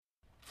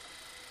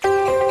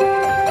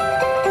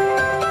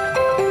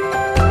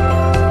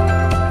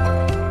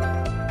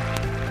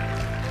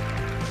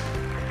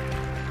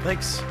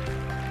Thanks.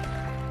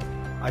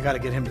 I got to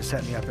get him to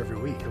set me up every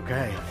week,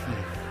 okay?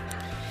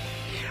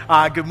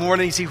 Good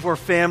morning, C4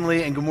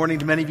 family, and good morning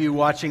to many of you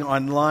watching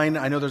online.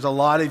 I know there's a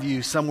lot of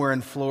you somewhere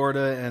in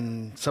Florida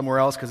and somewhere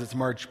else because it's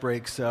March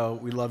break, so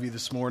we love you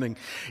this morning.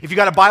 If you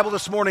got a Bible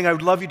this morning, I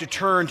would love you to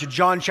turn to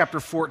John chapter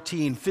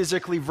 14,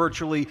 physically,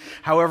 virtually,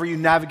 however you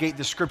navigate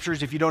the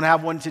scriptures. If you don't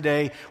have one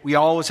today, we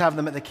always have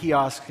them at the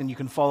kiosk, and you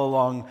can follow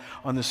along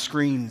on the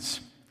screens.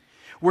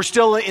 We're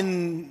still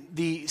in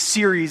the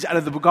series out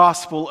of the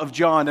Gospel of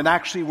John, and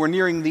actually we're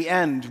nearing the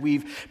end.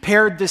 We've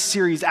paired this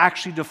series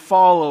actually to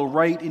follow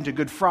right into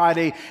Good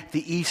Friday,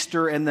 the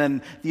Easter, and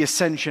then the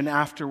Ascension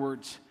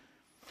afterwards.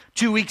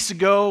 2 weeks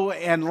ago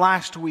and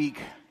last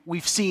week,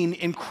 we've seen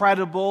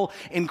incredible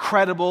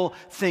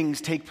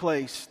things take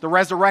place. The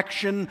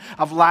resurrection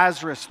of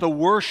Lazarus, the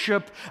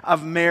worship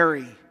of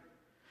Mary.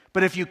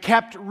 But if you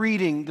kept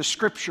reading the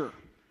scripture,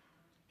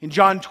 in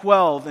John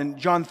 12 and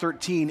John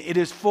 13, it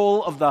is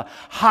full of the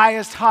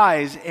highest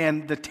highs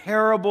and the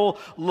terrible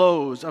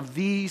lows of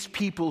these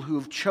people who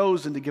have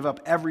chosen to give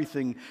up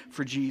everything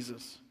for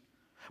Jesus.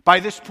 By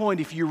this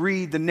point, if you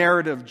read the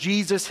narrative,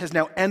 Jesus has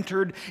now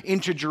entered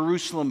into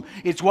Jerusalem.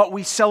 It's what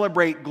we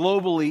celebrate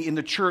globally in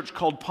the church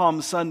called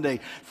Palm Sunday.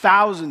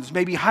 Thousands,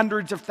 maybe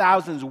hundreds of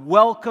thousands,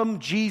 welcome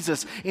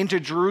Jesus into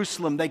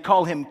Jerusalem. They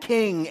call him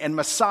King and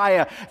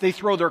Messiah. They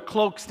throw their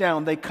cloaks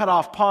down. They cut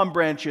off palm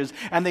branches.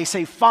 And they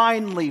say,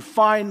 finally,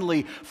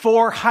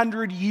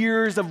 400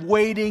 years of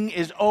waiting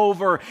is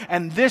over.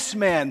 And this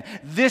man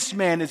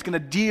is going to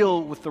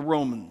deal with the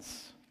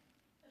Romans.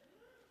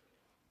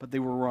 But they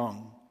were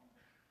wrong.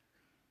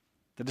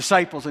 The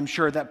disciples, I'm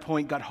sure at that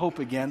point, got hope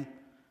again.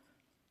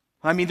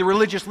 I mean, the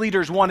religious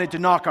leaders wanted to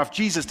knock off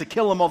Jesus, to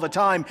kill him all the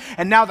time,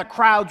 and now the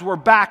crowds were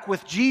back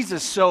with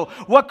Jesus. So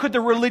what could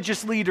the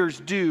religious leaders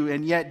do?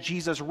 And yet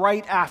Jesus,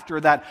 right after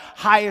that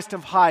highest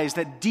of highs,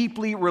 that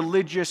deeply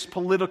religious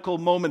political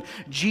moment,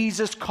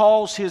 Jesus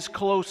calls his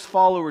close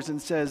followers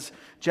and says,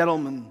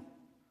 "Gentlemen,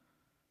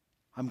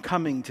 I'm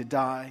coming to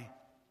die."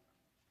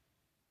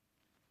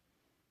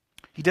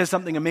 He does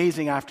something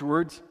amazing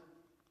afterwards.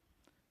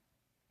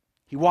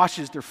 He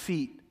washes their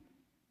feet.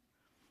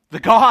 The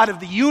God of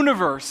the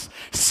universe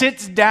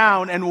sits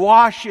down and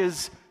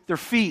washes their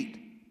feet.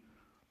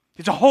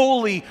 It's a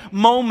holy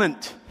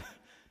moment.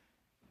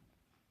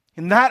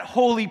 In that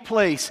holy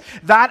place,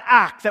 that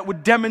act that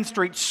would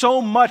demonstrate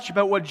so much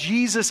about what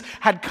Jesus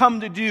had come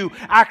to do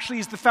actually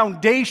is the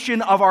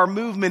foundation of our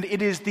movement.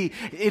 It is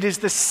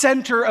the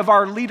center of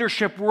our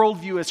leadership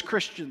worldview as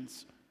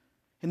Christians.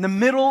 In the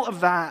middle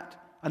of that,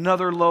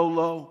 another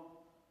low.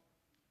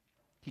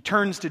 He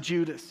turns to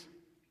Judas.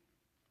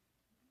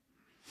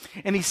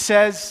 And he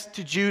says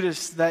to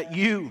Judas that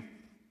you're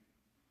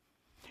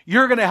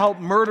going to help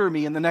murder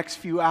me in the next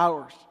few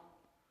hours.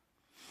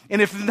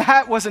 And if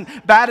that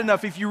wasn't bad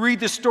enough, if you read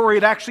this story,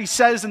 it actually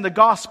says in the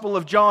Gospel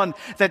of John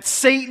that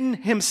Satan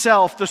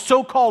himself, the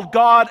so-called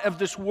God of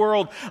this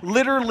world,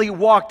 literally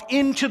walked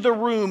into the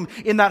room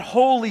in that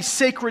holy,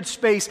 sacred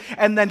space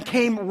and then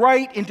came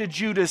right into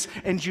Judas,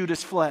 and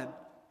Judas fled.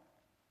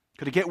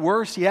 Could it get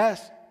worse?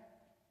 Yes.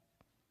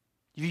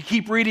 If you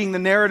keep reading the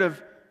narrative,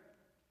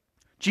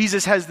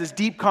 Jesus has this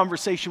deep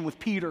conversation with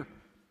Peter.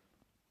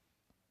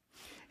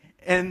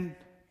 And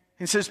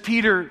he says,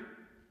 "Peter,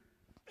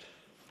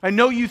 I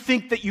know you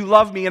think that you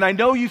love me, and I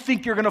know you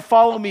think you're going to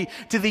follow me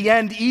to the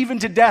end, even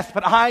to death,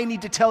 but I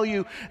need to tell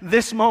you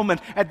this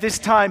moment, at this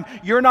time,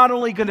 you're not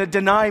only going to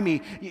deny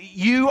me,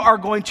 you are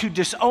going to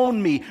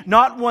disown me,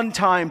 not one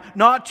time,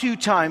 not two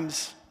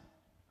times,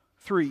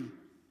 three."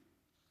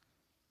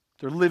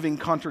 They're living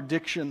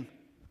contradiction.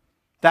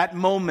 That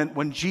moment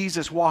when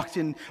Jesus walked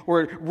in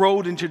or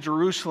rode into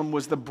Jerusalem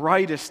was the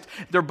brightest.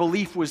 Their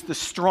belief was the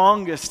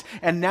strongest.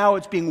 And now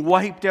it's being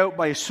wiped out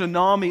by a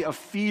tsunami of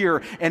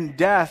fear and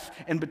death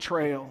and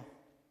betrayal.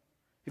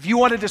 If you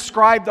want to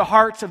describe the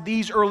hearts of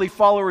these early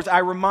followers, I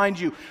remind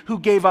you, who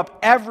gave up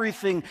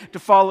everything to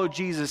follow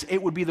Jesus,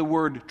 it would be the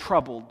word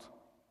troubled.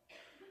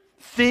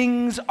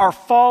 Things are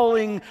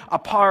falling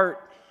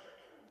apart.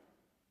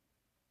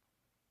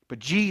 But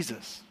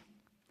Jesus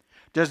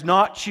does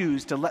not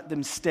choose to let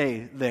them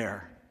stay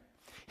there.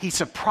 He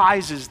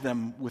surprises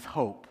them with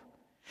hope.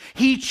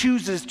 He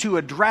chooses to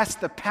address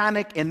the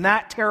panic in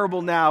that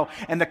terrible now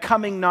and the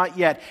coming not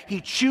yet. He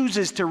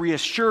chooses to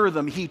reassure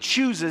them. He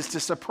chooses to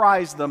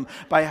surprise them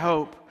by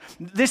hope.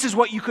 This is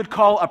what you could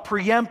call a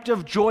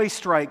preemptive joy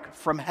strike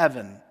from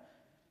heaven.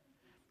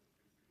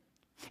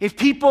 If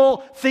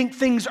people think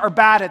things are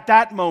bad at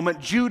that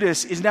moment,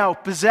 Judas is now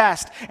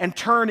possessed and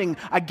turning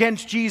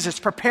against Jesus,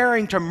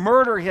 preparing to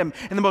murder him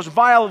in the most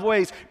vile of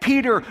ways.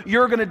 "Peter,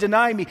 you're going to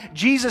deny me."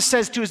 Jesus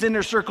says to his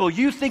inner circle,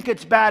 "You think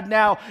it's bad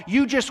now?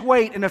 You just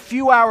wait. In a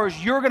few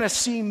hours, you're going to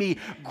see me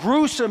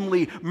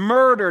gruesomely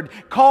murdered,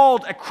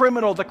 called a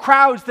criminal. The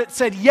crowds that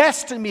said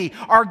yes to me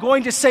are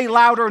going to say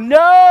louder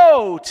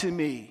no to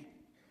me.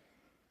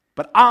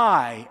 But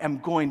I am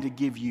going to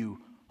give you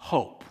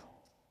hope."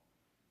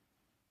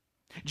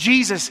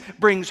 Jesus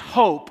brings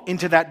hope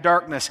into that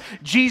darkness.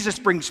 Jesus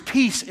brings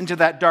peace into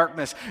that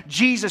darkness.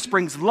 Jesus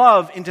brings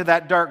love into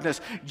that darkness.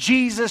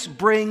 Jesus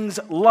brings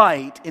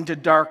light into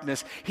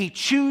darkness. He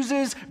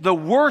chooses the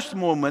worst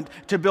moment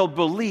to build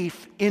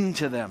belief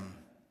into them.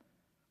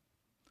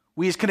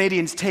 We as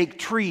Canadians take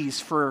trees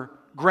for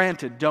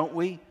granted, don't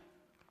we?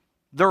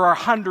 There are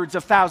hundreds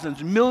of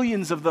thousands,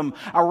 millions of them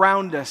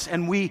around us,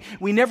 and we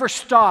never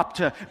stop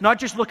to not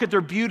just look at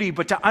their beauty,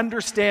 but to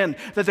understand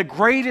that the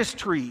greatest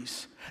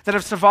trees that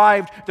have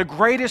survived the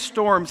greatest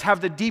storms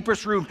have the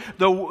deepest roots.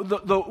 The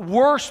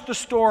worse the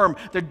storm,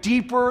 the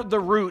deeper the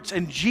roots.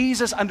 And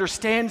Jesus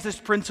understands this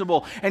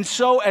principle. And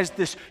so as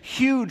this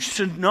huge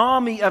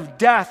tsunami of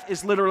death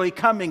is literally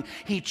coming,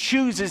 he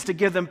chooses to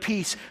give them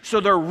peace so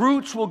their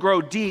roots will grow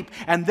deep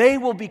and they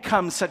will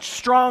become such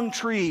strong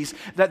trees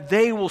that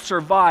they will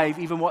survive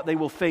even what they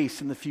will face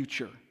in the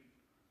future.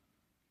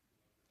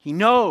 He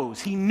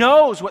knows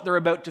what they're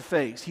about to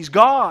face. He's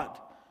God.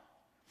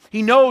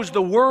 He knows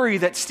the worry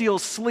that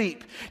steals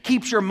sleep,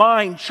 keeps your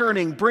mind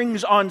churning,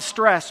 brings on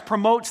stress,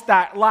 promotes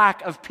that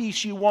lack of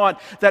peace you want,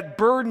 that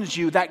burdens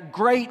you, that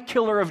great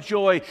killer of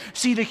joy.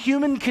 See, the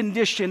human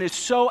condition is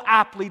so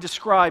aptly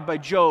described by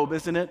Job,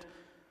 isn't it?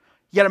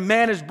 Yet a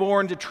man is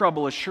born to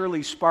trouble as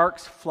surely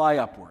sparks fly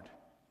upward.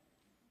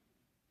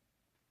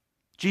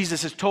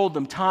 Jesus has told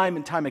them time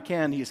and time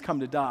again he has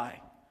come to die.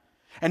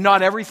 And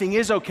not everything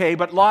is okay,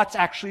 but lots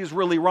actually is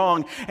really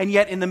wrong. And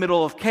yet in the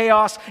middle of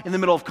chaos, in the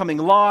middle of coming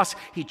loss,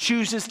 he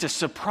chooses to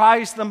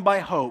surprise them by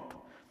hope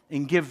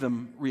and give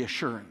them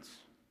reassurance.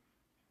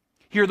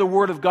 Hear the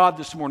word of God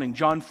this morning,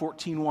 John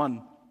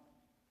 14:1.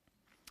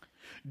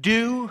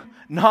 Do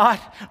not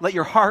let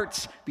your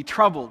hearts be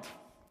troubled.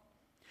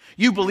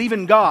 You believe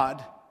in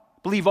God,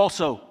 believe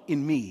also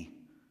in me.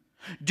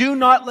 Do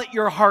not let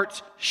your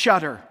hearts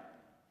shudder.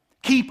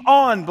 Keep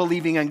on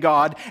believing in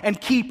God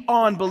and keep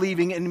on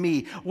believing in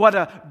me. What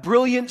a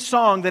brilliant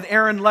song that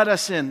Aaron led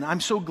us in. I'm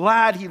so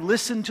glad he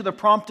listened to the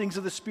promptings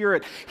of the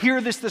Spirit.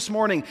 Hear this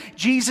morning.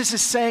 Jesus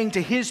is saying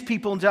to his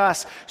people and to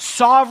us,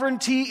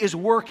 sovereignty is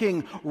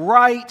working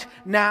right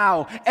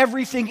now.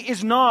 Everything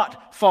is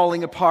not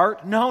falling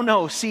apart.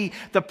 No. See,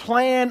 the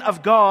plan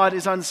of God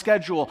is on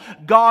schedule.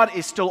 God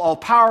is still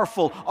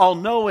all-powerful,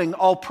 all-knowing,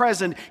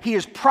 all-present. He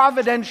is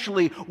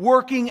providentially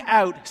working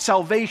out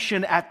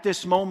salvation at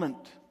this moment.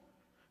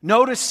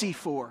 Notice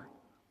C4.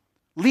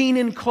 Lean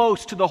in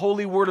close to the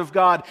holy word of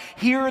God.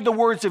 Hear the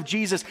words of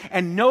Jesus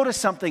and notice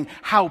something,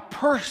 how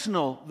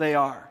personal they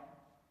are.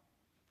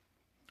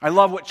 I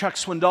love what Chuck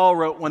Swindoll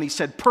wrote when he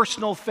said,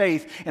 personal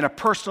faith in a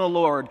personal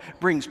Lord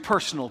brings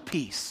personal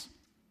peace.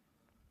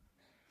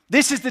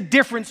 This is the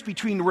difference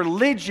between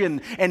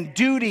religion and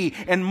duty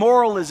and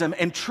moralism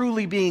and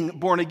truly being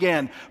born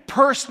again.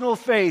 Personal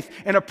faith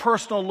in a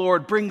personal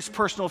Lord brings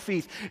personal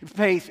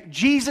faith.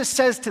 Jesus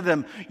says to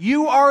them,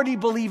 you already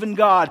believe in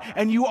God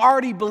and you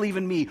already believe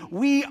in me.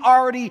 We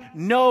already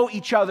know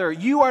each other.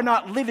 You are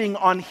not living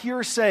on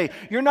hearsay.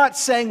 You're not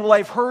saying, well,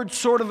 I've heard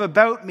sort of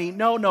about me.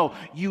 No,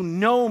 you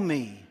know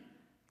me.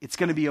 It's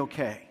going to be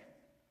okay.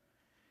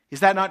 Is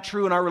that not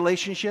true in our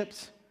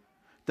relationships?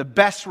 The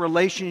best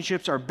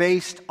relationships are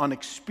based on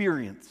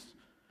experience.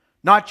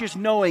 Not just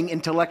knowing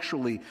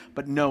intellectually,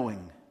 but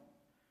knowing.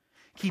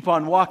 Keep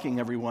on walking,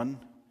 everyone.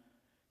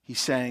 He's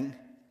saying,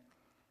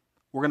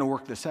 we're going to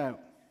work this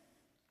out.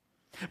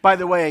 By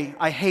the way,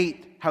 I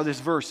hate how this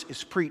verse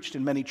is preached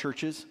in many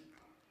churches.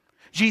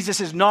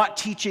 Jesus is not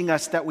teaching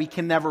us that we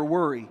can never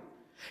worry.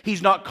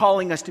 He's not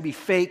calling us to be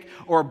fake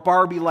or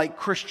Barbie-like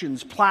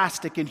Christians,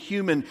 plastic and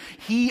human.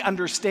 He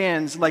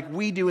understands, like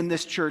we do in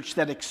this church,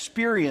 that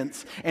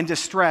experience and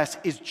distress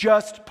is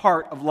just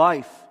part of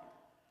life.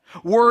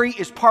 Worry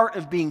is part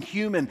of being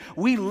human.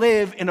 We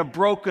live in a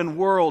broken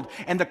world,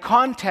 and the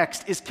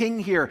context is king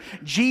here.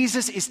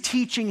 Jesus is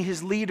teaching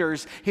his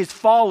leaders, his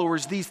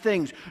followers, these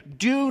things.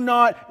 Do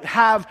not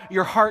have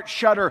your heart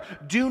shudder.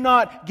 Do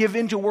not give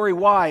in to worry.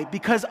 Why?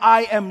 Because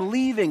I am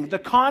leaving. The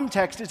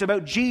context is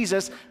about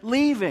Jesus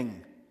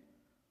leaving.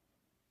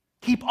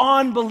 Keep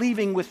on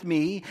believing with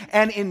me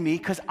and in me,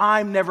 because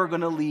I'm never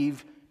going to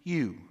leave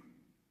you.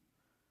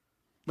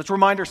 Let's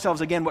remind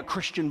ourselves again what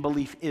Christian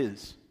belief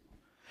is.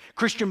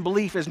 Christian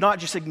belief is not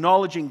just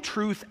acknowledging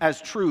truth as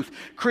truth.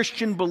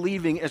 Christian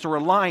believing is a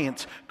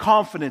reliance,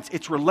 confidence,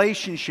 it's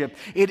relationship.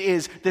 It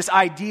is this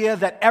idea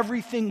that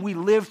everything we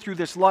live through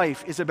this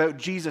life is about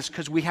Jesus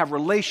because we have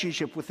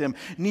relationship with him.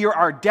 Near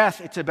our death,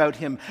 it's about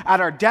him.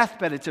 At our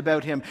deathbed, it's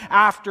about him.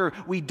 After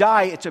we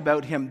die, it's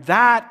about him.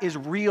 That is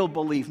real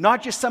belief.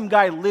 Not just some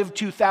guy lived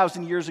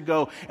 2,000 years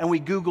ago and we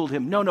Googled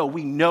him. No,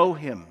 we know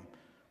him.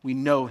 We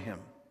know him.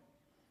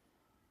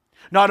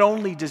 Not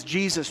only does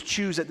Jesus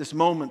choose at this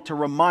moment to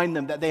remind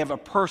them that they have a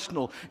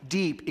personal,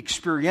 deep,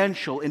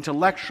 experiential,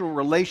 intellectual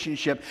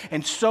relationship,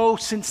 and so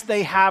since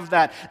they have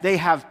that, they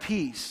have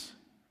peace.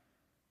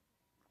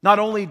 Not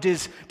only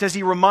does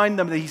he remind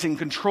them that he's in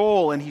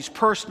control and he's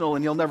personal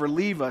and he'll never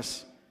leave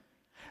us,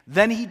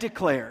 then he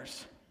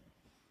declares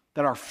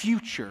that our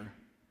future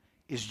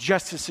is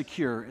just as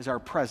secure as our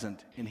present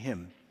in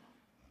him.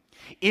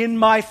 In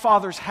my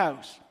Father's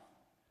house,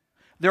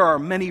 There are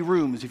many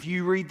rooms. If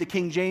you read the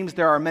King James,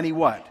 there are many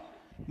what?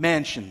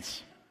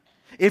 Mansions.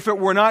 If it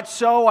were not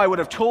so, I would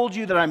have told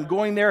you that I'm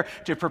going there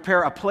to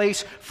prepare a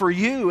place for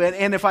you.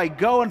 And if I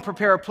go and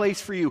prepare a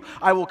place for you,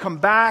 I will come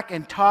back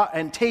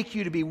and take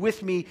you to be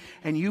with me,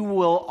 and you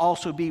will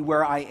also be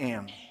where I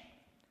am.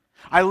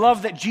 I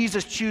love that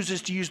Jesus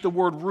chooses to use the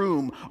word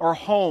room or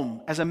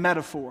home as a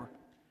metaphor.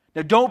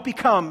 Now, don't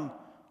become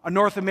a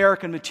North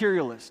American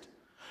materialist.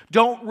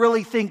 Don't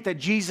really think that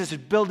Jesus is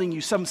building you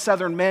some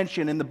southern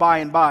mansion in the by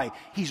and by.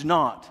 He's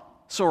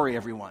not. Sorry,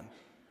 everyone.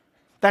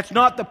 That's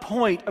not the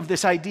point of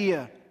this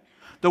idea.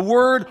 The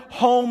word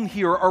home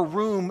here, or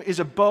room, is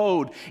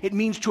abode. It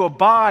means to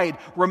abide,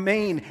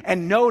 remain,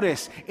 and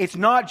notice. It's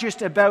not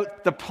just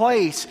about the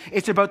place,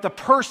 it's about the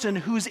person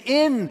who's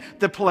in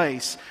the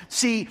place.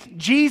 See,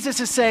 Jesus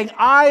is saying,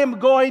 I am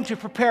going to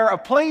prepare a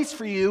place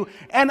for you,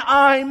 and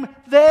I'm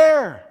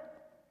there.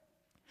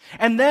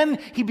 And then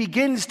he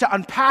begins to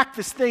unpack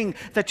this thing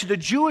that to the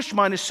Jewish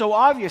mind is so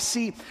obvious.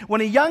 See,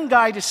 when a young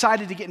guy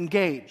decided to get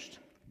engaged,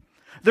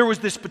 there was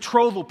this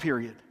betrothal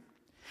period.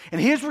 And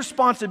his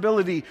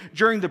responsibility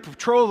during the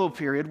betrothal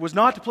period was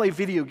not to play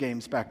video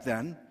games back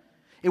then.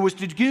 It was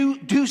to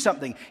do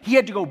something. He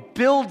had to go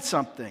build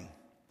something.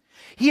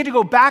 He had to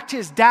go back to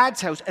his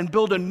dad's house and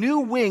build a new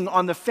wing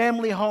on the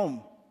family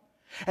home.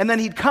 And then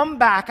he'd come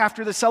back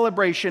after the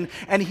celebration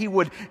and he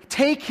would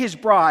take his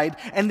bride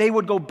and they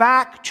would go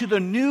back to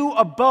the new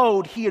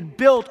abode he had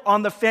built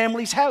on the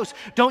family's house.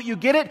 Don't you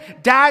get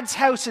it? Dad's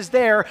house is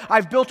there.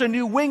 I've built a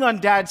new wing on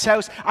Dad's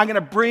house. I'm going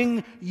to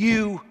bring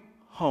you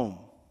home.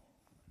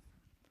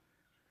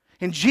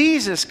 And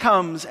Jesus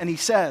comes and he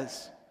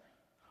says,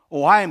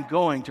 oh, I am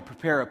going to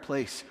prepare a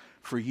place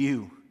for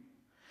you.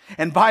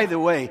 And by the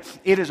way,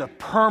 it is a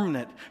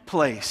permanent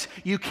place.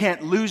 You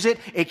can't lose it.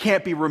 It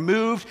can't be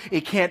removed.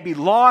 It can't be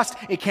lost.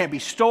 It can't be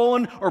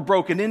stolen or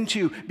broken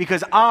into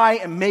because I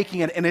am making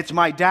it and it's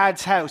my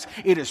Dad's house.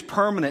 It is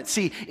permanent.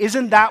 See,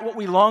 isn't that what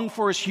we long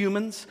for as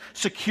humans?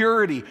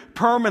 Security,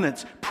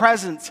 permanence,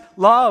 presence,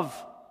 love.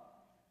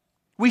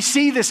 We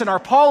see this in our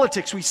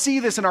politics. We see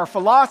this in our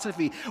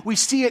philosophy. We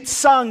see it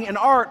sung in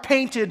art,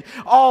 painted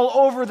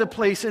all over the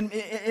place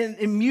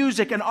in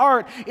music and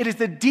art. It is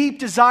the deep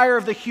desire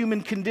of the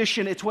human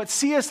condition. It's what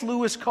C.S.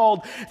 Lewis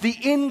called the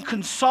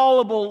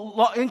inconsolable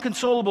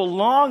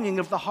longing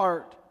of the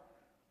heart.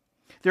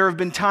 There have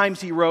been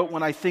times, he wrote,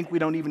 when I think we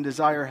don't even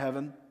desire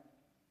heaven.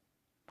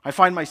 I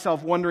find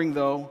myself wondering,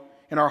 though,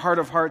 in our heart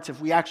of hearts,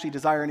 if we actually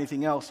desire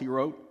anything else, he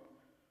wrote.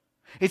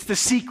 It's the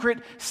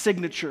secret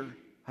signature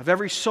of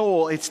every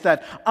soul. It's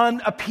that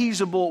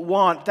unappeasable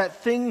want, that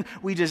thing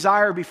we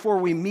desire before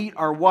we meet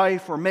our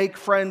wife or make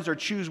friends or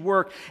choose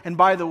work. And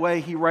by the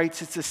way, he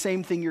writes, it's the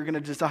same thing you're going to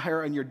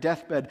desire on your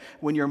deathbed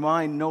when your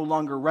mind no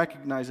longer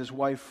recognizes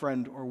wife,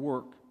 friend, or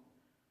work.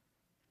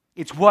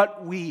 It's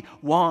what we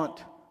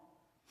want.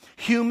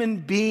 Human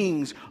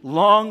beings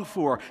long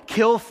for,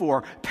 kill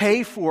for,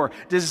 pay for,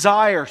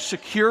 desire,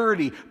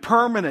 security,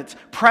 permanence,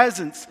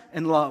 presence,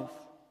 and love.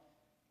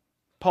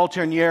 Paul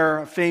Tournier,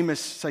 a famous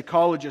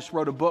psychologist,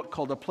 wrote a book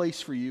called A Place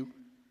for You.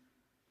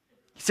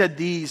 He said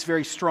these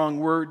very strong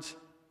words.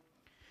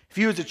 If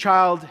you as a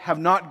child have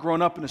not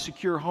grown up in a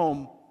secure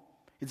home,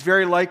 it's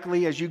very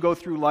likely as you go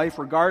through life,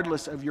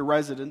 regardless of your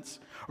residence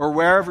or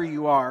wherever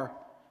you are,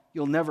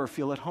 you'll never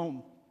feel at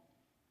home.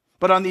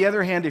 But on the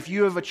other hand, if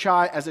you as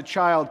a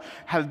child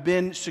have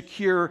been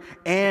secure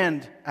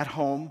and at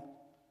home,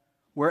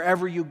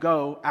 wherever you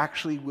go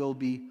actually will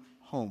be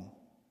home.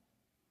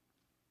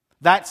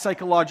 That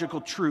psychological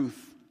truth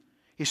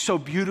is so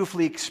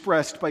beautifully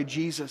expressed by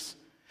Jesus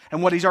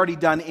and what he's already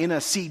done in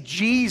us. See,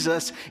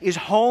 Jesus is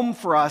home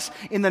for us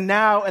in the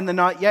now and the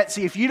not yet.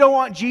 See, if you don't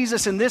want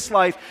Jesus in this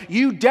life,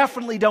 you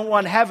definitely don't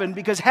want heaven,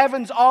 because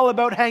heaven's all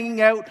about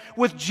hanging out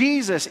with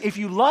Jesus. If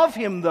you love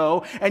him,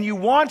 though, and you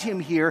want him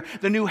here,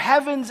 the new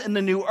heavens and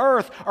the new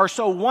earth are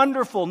so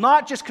wonderful,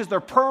 not just because they're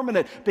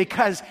permanent,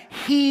 because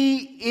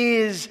he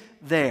is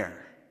there.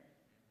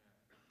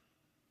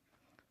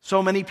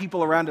 So many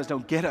people around us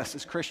don't get us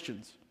as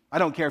Christians. I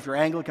don't care if you're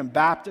Anglican,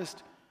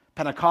 Baptist,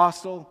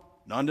 Pentecostal,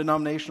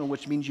 non-denominational,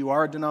 which means you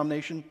are a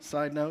denomination,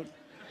 side note.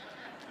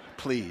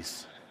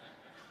 Please.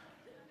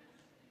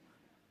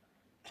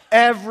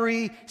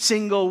 Every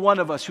single one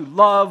of us who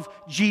love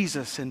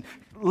Jesus and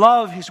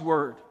love his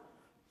word,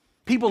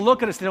 people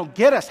look at us, they don't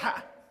get us.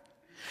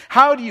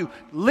 How do you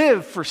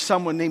live for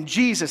someone named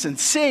Jesus and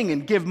sing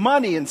and give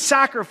money and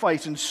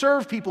sacrifice and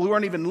serve people who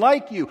aren't even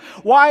like you?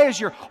 Why is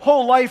your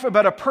whole life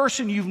about a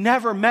person you've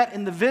never met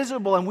in the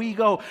visible? And we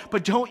go,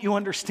 but don't you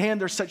understand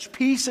there's such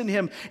peace in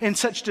him and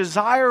such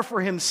desire for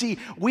him? See,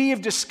 we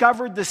have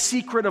discovered the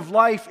secret of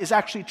life is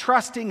actually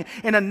trusting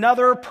in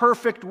another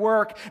perfect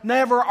work,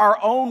 never our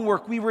own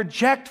work. We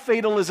reject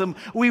fatalism.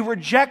 We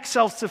reject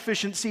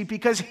self-sufficiency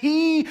because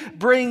he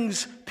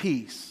brings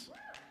peace.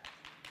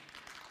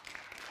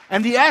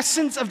 And the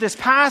essence of this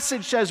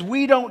passage says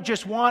we don't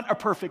just want a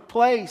perfect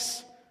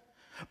place,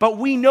 but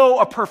we know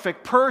a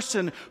perfect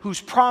person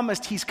who's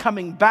promised he's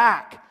coming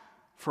back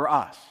for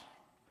us.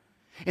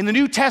 In the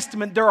New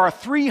Testament, there are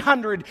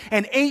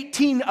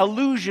 318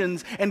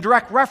 allusions and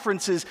direct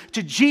references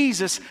to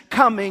Jesus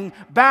coming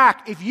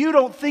back. If you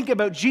don't think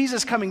about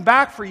Jesus coming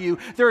back for you,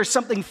 there is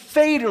something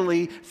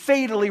fatally,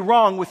 fatally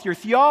wrong with your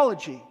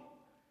theology.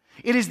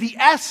 It is the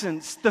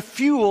essence, the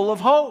fuel of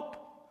hope.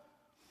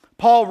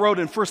 Paul wrote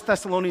in 1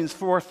 Thessalonians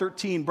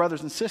 4:13,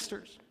 brothers and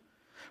sisters,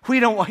 we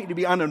don't want you to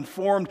be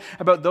uninformed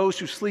about those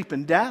who sleep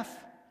in death,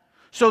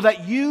 so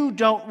that you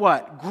don't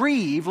what?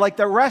 Grieve like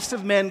the rest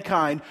of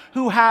mankind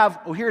who have,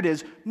 here it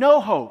is, no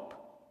hope.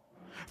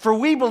 For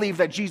we believe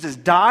that Jesus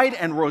died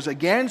and rose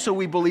again, so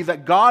we believe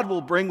that God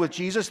will bring with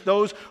Jesus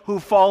those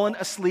who've fallen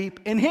asleep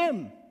in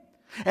him.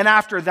 And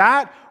after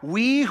that,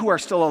 we who are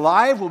still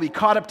alive will be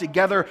caught up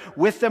together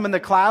with them in the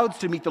clouds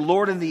to meet the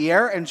Lord in the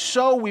air, and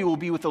so we will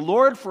be with the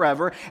Lord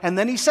forever. And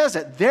then he says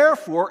it,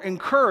 therefore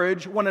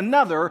encourage one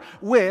another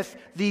with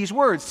these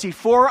words. See,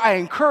 for I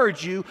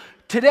encourage you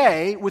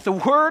today with the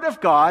word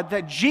of God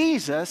that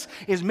Jesus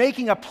is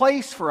making a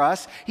place for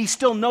us. He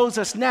still knows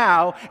us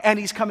now, and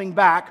he's coming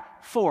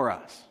back for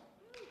us.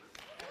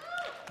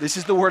 This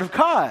is the word of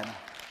God.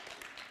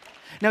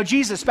 Now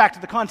Jesus, back to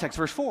the context,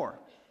 verse 4.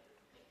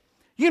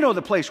 You know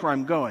the place where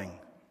I'm going,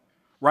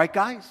 right,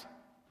 guys?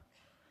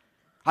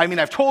 I mean,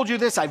 I've told you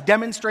this, I've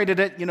demonstrated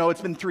it,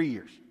 it's been 3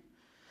 years.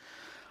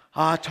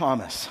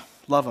 Thomas,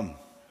 love him.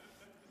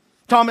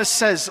 Thomas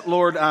says,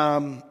 Lord,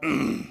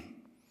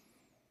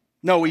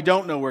 no, we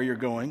don't know where you're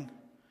going.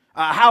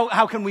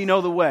 How can we know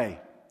the way?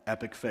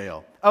 Epic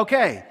fail.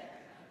 Okay.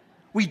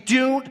 We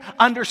don't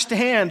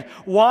understand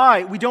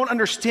why. We don't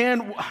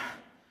understand.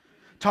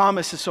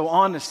 Thomas is so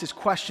honest. His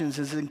questions,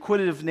 his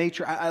inquisitive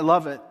nature, I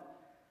love it.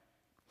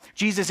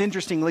 Jesus,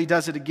 interestingly,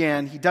 does it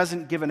again. He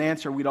doesn't give an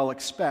answer we'd all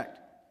expect.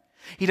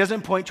 He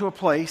doesn't point to a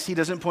place. He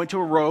doesn't point to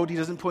a road. He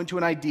doesn't point to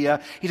an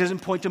idea. He doesn't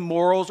point to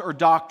morals or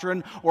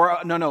doctrine.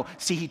 No.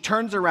 See, he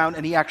turns around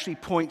and he actually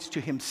points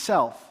to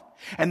himself.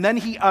 And then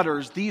he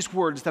utters these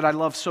words that I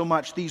love so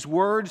much, these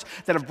words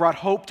that have brought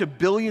hope to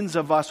billions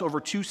of us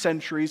over 2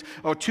 centuries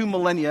or 2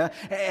 millennia,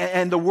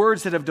 and the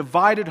words that have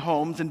divided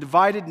homes and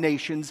divided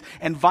nations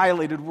and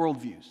violated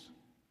worldviews.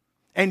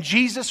 And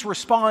Jesus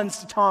responds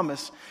to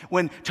Thomas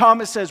when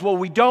Thomas says, well,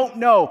 we don't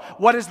know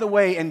what is the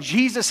way. And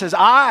Jesus says,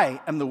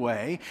 I am the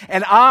way,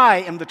 and I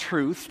am the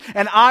truth,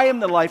 and I am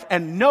the life,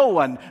 and no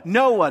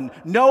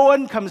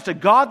one comes to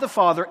God the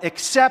Father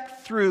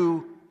except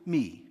through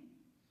me.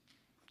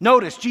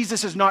 Notice,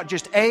 Jesus is not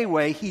just a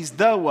way, he's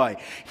the way.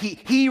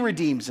 He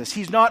redeems us.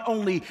 He's not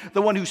only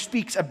the one who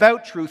speaks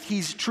about truth,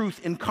 he's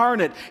truth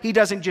incarnate. He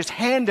doesn't just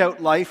hand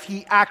out life,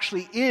 he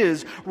actually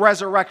is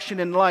resurrection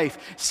and life.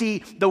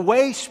 See, the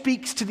way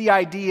speaks to the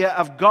idea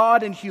of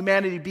God and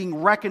humanity being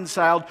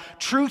reconciled.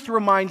 Truth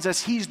reminds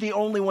us he's the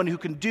only one who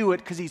can do it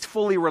because he's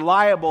fully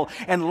reliable.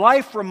 And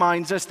life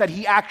reminds us that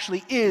he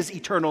actually is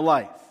eternal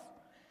life.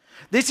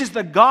 This is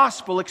the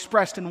gospel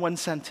expressed in one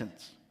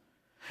sentence.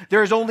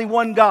 There is only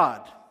one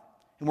God,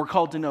 and we're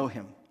called to know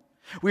him.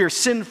 We are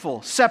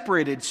sinful,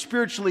 separated,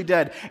 spiritually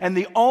dead, and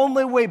the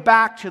only way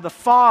back to the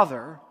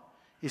Father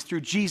is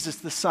through Jesus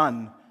the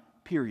Son,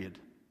 period.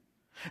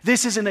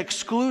 This is an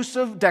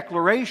exclusive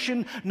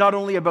declaration, not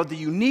only about the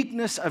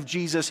uniqueness of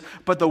Jesus,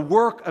 but the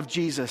work of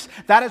Jesus.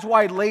 That is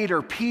why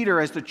later, Peter,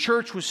 as the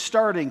church was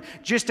starting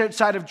just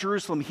outside of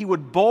Jerusalem, he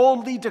would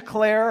boldly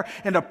declare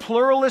in a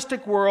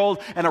pluralistic world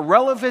and a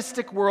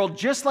relativistic world,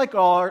 just like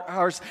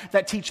ours,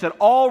 that teach that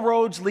all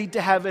roads lead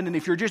to heaven, and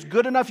if you're just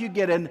good enough, you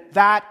get in.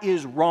 That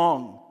is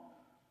wrong.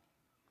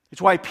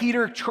 It's why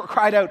Peter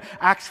cried out,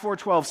 Acts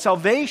 4:12,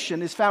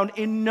 salvation is found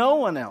in no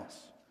one else.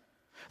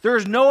 There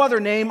is no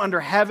other name under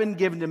heaven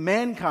given to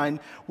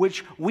mankind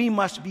which we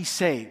must be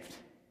saved.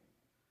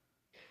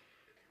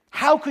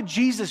 How could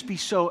Jesus be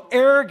so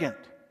arrogant,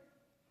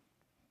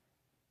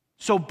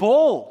 so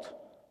bold?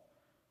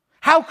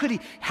 How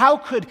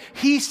could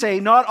he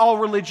say not all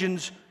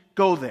religions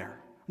go there?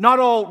 Not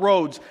all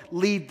roads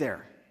lead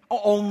there.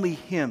 Only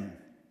him.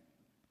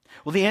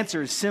 Well, the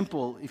answer is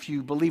simple if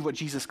you believe what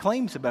Jesus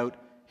claims about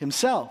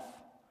himself.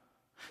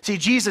 See,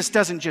 Jesus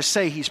doesn't just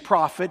say he's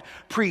prophet,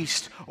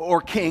 priest, or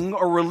king,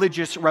 or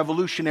religious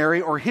revolutionary,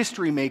 or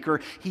history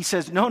maker. He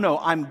says, no,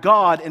 I'm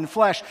God in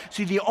flesh.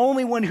 See, the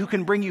only one who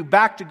can bring you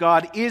back to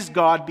God is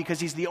God because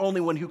he's the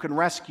only one who can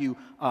rescue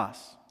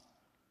us.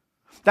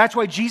 That's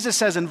why Jesus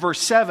says in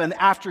verse 7,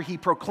 after he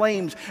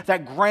proclaims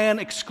that grand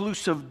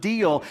exclusive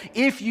deal,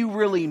 if you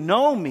really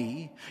know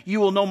me,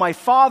 you will know my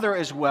Father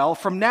as well.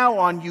 From now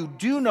on, you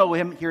do know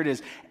him. Here it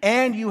is.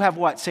 And you have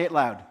what? Say it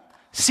loud.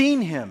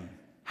 Seen him.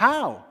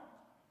 How?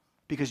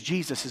 Because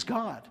Jesus is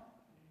God.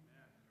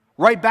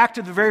 Right back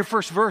to the very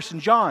first verse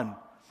in John.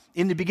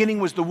 In the beginning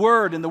was the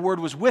Word, and the Word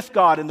was with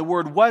God, and the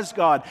Word was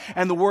God,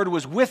 and the Word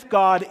was with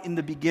God in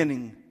the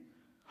beginning.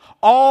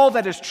 All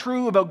that is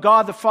true about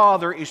God the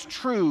Father is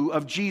true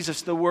of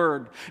Jesus the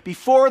Word.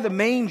 Before the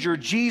manger,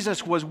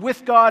 Jesus was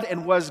with God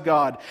and was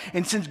God.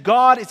 And since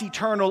God is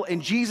eternal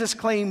and Jesus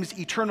claims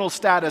eternal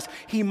status,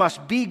 he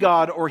must be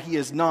God or he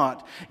is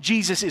not.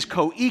 Jesus is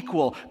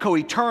co-equal,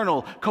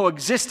 co-eternal,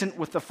 co-existent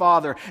with the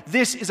Father.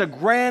 This is a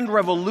grand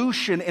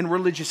revolution in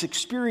religious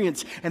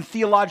experience and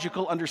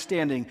theological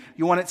understanding.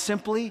 You want it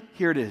simply?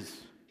 Here it is.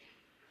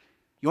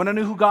 You want to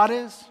know who God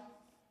is?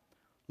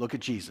 Look at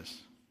Jesus.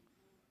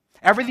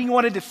 Everything you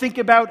wanted to think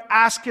about,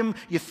 ask him,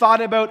 you thought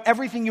about,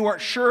 everything you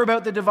weren't sure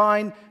about the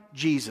divine,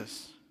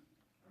 Jesus.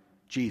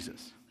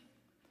 Jesus.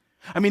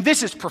 I mean,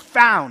 this is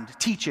profound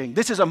teaching.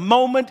 This is a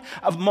moment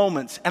of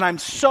moments. And I'm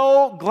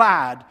so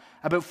glad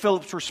about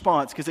Philip's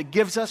response because it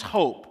gives us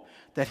hope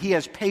that he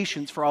has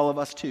patience for all of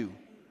us too.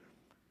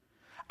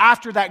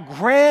 After that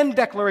grand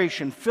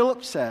declaration,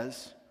 Philip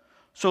says,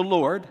 "So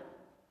Lord,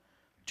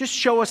 just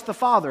show us the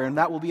Father and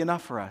that will be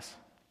enough for us."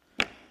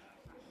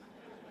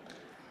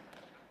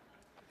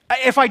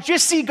 If I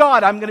just see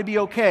God, I'm going to be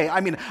okay. I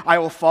mean, I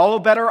will follow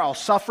better, I'll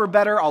suffer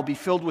better, I'll be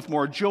filled with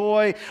more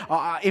joy.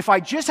 If I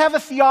just have a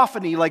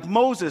theophany like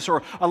Moses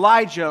or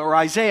Elijah or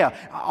Isaiah,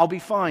 I'll be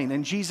fine.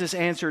 And Jesus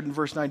answered in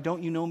verse 9,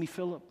 "Don't you know me,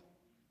 Philip?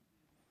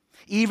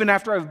 Even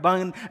after I've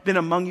been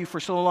among you for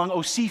so long,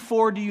 oh,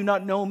 C4, do you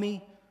not know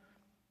me?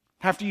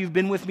 After you've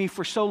been with me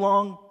for so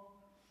long?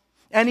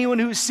 Anyone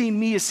who has seen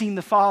me has seen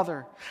the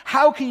Father.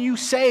 How can you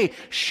say,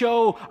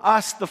 'Show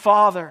us the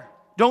Father'?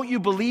 Don't you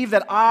believe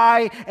that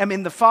I am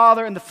in the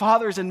Father and the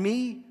Father is in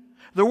me?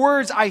 The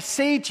words I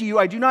say to you,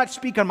 I do not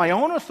speak on my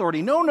own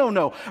authority.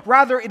 No.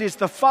 Rather, it is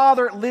the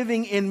Father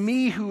living in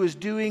me who is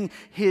doing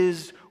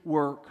his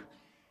work."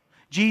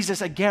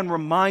 Jesus again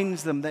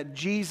reminds them that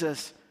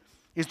Jesus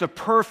is the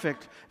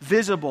perfect,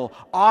 visible,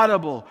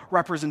 audible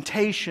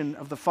representation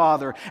of the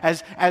Father.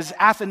 As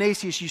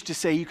Athanasius used to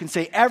say, you can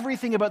say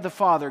everything about the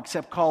Father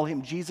except call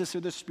him Jesus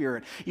or the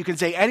Spirit. You can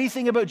say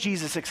anything about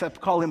Jesus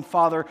except call him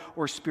Father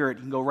or Spirit.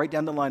 You can go right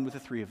down the line with the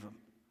three of them.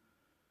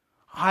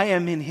 I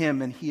am in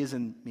him and he is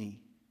in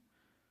me.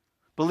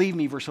 Believe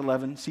me, verse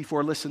 11,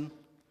 C4, listen.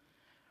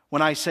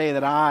 When I say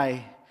that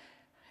I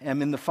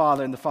am in the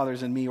Father and the Father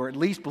is in me, or at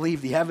least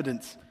believe the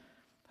evidence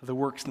of the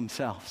works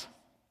themselves.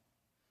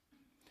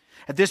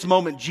 At this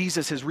moment,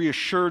 Jesus has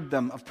reassured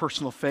them of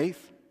personal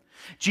faith.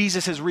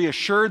 Jesus has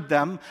reassured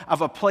them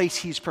of a place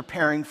he's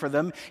preparing for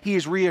them. He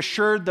has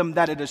reassured them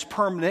that it is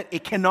permanent.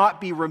 It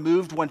cannot be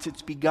removed once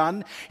it's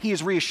begun. He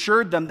has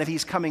reassured them that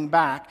he's coming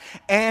back.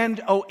 And,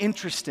 oh,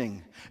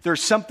 interesting,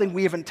 there's something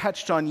we haven't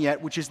touched on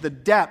yet, which is the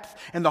depth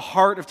and the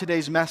heart of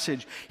today's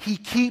message. He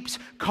keeps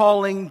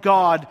calling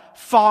God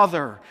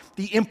Father.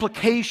 The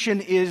implication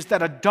is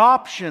that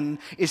adoption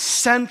is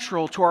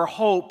central to our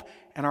hope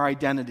and our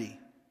identity.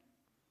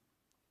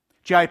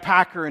 J.I.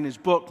 Packer, in his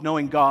book,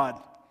 Knowing God,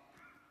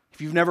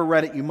 if you've never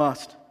read it, you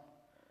must,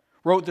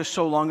 wrote this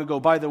so long ago.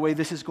 By the way,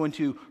 this is going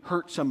to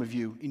hurt some of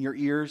you in your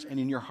ears and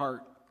in your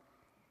heart.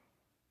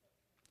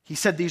 He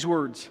said these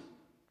words,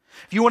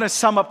 if you want to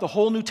sum up the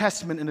whole New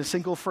Testament in a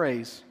single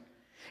phrase,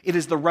 it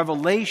is the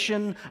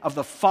revelation of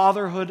the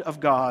fatherhood of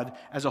God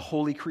as a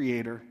holy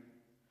creator.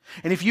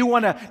 And if you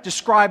want to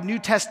describe New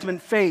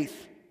Testament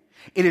faith,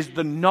 it is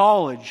the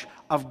knowledge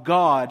of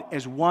God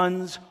as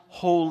one's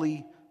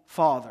holy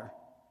Father.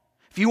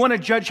 If you want to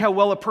judge how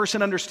well a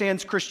person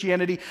understands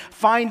Christianity,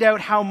 find out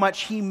how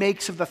much he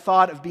makes of the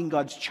thought of being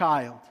God's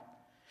child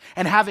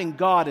and having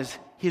God as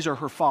his or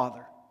her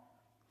father.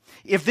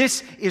 If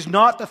this is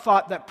not the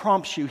thought that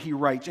prompts you, he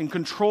writes, and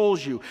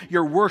controls you,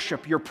 your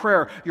worship, your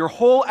prayer, your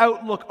whole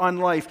outlook on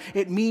life,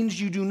 it means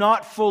you do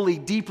not fully,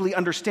 deeply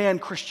understand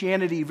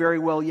Christianity very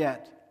well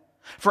yet.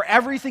 For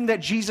everything that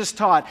Jesus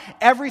taught,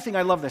 everything,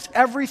 I love this,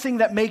 everything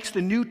that makes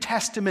the New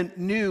Testament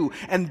new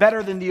and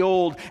better than the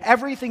Old,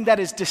 everything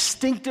that is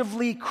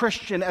distinctively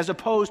Christian as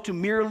opposed to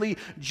merely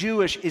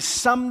Jewish is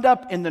summed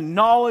up in the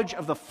knowledge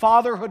of the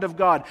fatherhood of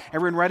God.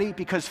 Everyone ready?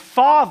 Because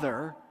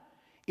Father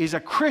is a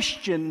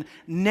Christian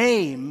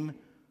name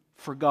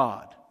for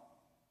God.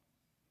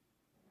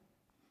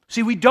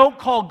 See, we don't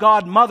call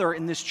God Mother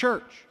in this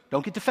church.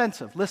 Don't get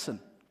defensive. Listen.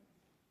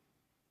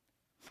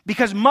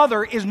 Because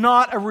mother is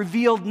not a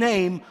revealed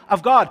name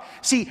of God.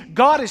 See,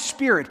 God is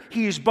spirit.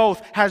 He is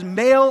both, has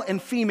male and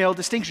female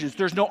distinctions.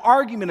 There's no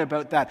argument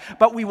about that.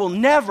 But we will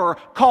never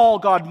call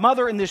God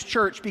mother in this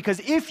church because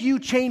if you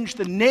change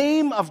the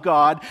name of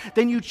God,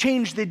 then you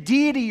change the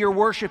deity you're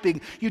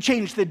worshiping. You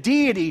change the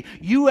deity,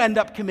 you end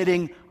up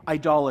committing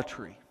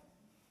idolatry.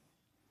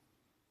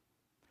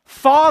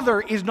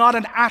 Father is not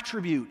an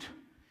attribute.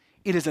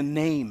 It is a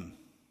name.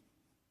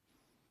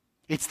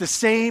 It's the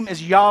same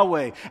as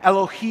Yahweh,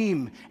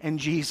 Elohim, and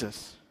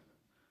Jesus.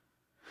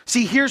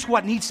 See, here's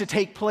what needs to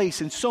take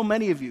place in so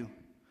many of you.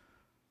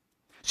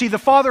 See, the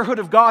fatherhood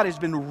of God has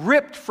been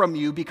ripped from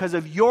you because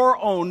of your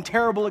own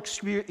terrible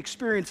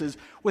experiences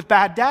with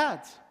bad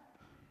dads.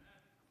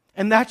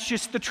 And that's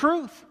just the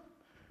truth.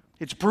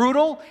 It's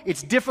brutal,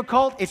 it's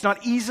difficult, it's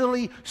not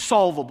easily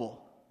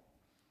solvable.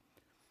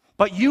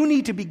 But you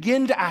need to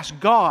begin to ask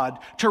God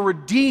to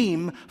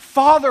redeem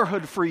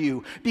fatherhood for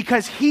you,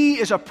 because He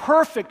is a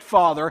perfect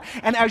Father.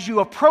 And as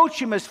you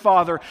approach Him as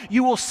Father,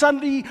 you will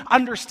suddenly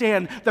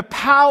understand the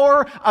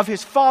power of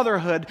His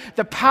fatherhood,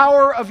 the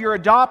power of your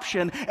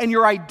adoption, and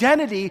your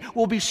identity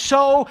will be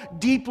so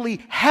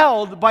deeply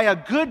held by a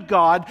good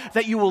God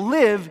that you will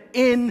live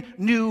in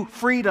new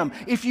freedom.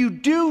 If you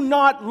do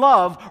not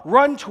love,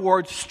 run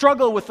towards,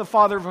 struggle with the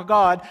fatherhood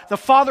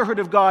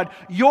of God,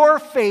 your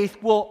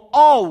faith will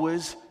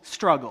always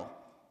struggle.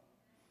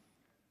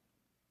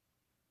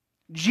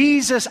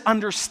 Jesus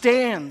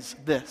understands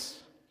this.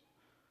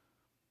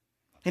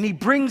 And He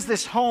brings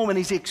this home, and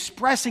He's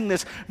expressing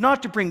this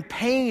not to bring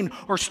pain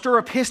or stir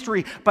up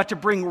history, but to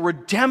bring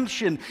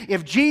redemption.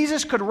 If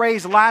Jesus could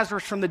raise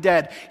Lazarus from the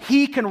dead,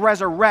 He can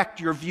resurrect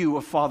your view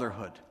of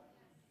fatherhood.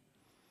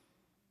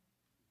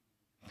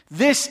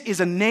 This is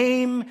a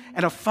name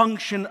and a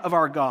function of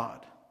our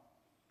God.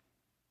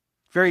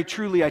 Very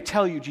truly, I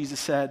tell you, Jesus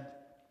said,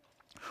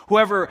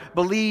 whoever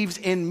believes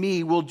in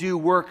me will do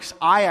works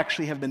I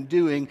actually have been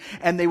doing,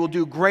 and they will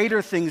do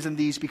greater things than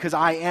these because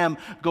I am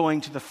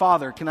going to the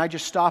Father. Can I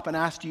just stop and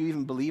ask, do you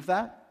even believe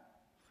that?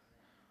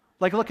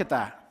 Like, look at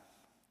that.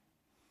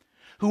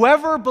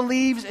 Whoever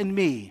believes in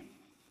me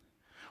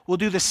will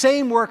do the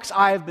same works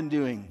I have been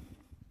doing.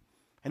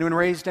 Anyone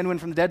raised anyone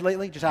from the dead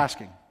lately? Just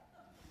asking.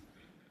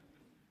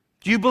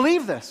 Do you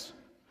believe this?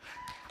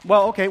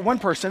 Well, okay, one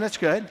person, that's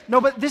good. No,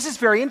 but this is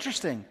very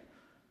interesting.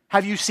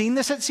 Have you seen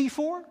this at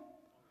C4?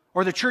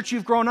 Or the church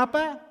you've grown up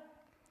at?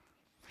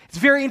 It's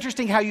very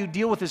interesting how you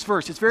deal with this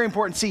verse. It's very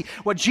important. See,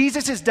 what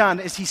Jesus has done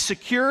is He's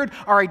secured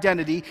our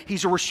identity.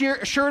 He's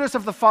assured us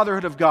of the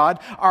fatherhood of God,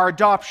 our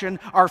adoption,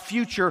 our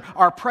future,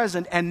 our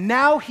present. And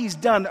now He's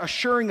done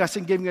assuring us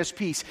and giving us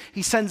peace.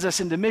 He sends us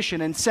into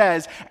mission and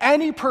says,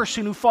 any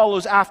person who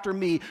follows after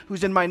me,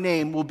 who's in my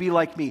name, will be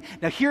like me.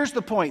 Now here's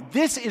the point.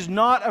 This is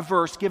not a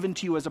verse given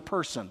to you as a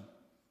person.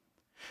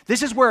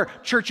 This is where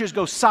churches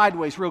go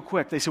sideways real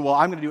quick. They say, well,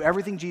 I'm going to do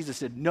everything Jesus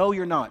did. No,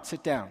 you're not.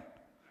 Sit down.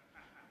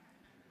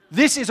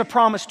 This is a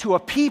promise to a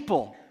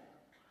people,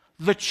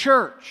 the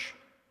church,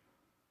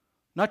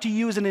 not to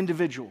you as an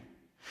individual.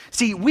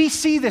 See, we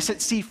see this at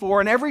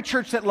C4 and every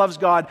church that loves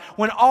God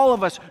when all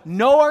of us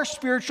know our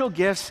spiritual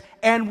gifts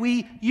and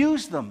we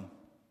use them.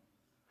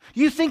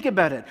 You think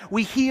about it.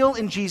 We heal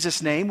in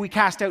Jesus' name. We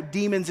cast out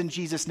demons in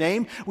Jesus'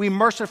 name. We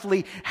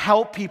mercifully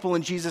help people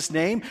in Jesus'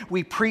 name.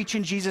 We preach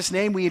in Jesus'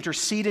 name. We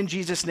intercede in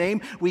Jesus'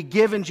 name. We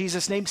give in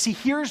Jesus' name. See,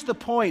 here's the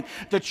point.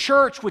 The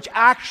church, which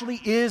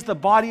actually is the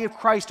body of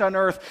Christ on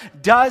earth,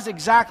 does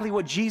exactly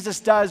what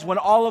Jesus does when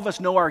all of us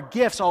know our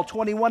gifts, all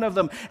 21 of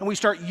them, and we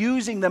start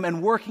using them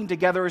and working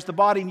together as the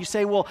body. And you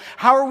say, well,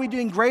 how are we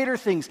doing greater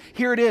things?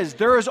 Here it is.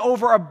 There is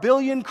over 1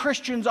 billion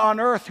Christians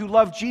on earth who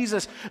love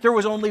Jesus. There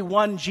was only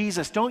one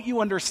Jesus. Don't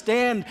you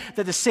understand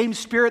that the same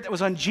Spirit that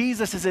was on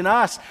Jesus is in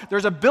us?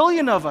 There's 1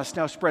 billion of us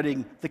now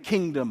spreading the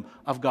kingdom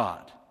of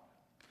God.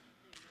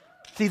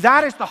 See,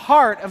 that is the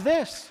heart of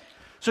this.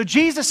 So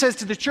Jesus says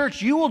to the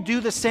church, you will do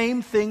the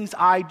same things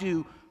I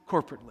do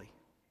corporately.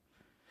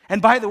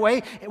 And by the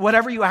way,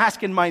 whatever you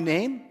ask in my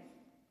name,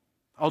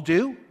 I'll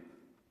do,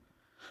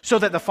 so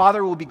that the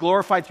Father will be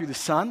glorified through the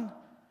Son.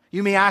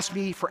 You may ask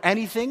me for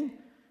anything,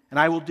 and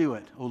I will do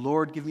it. Oh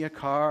Lord, give me a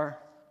car.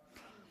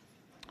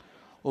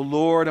 Oh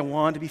Lord, I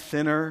want to be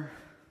thinner.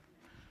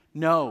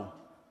 No.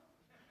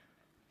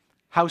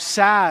 How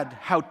sad,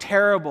 how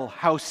terrible,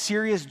 how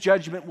serious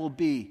judgment will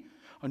be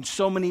on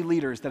so many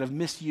leaders that have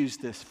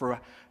misused this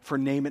for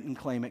name it and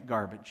claim it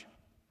garbage.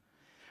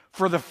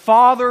 For the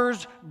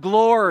Father's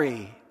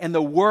glory and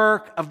the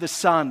work of the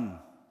Son.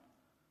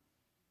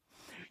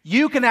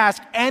 You can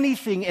ask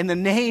anything in the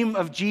name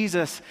of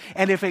Jesus,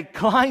 and if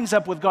it lines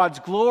up with God's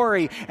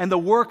glory and the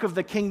work of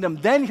the kingdom,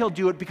 then He'll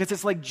do it, because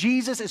it's like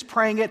Jesus is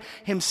praying it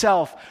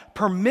Himself.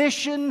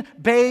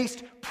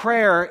 Permission-based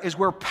prayer is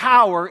where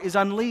power is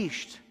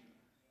unleashed.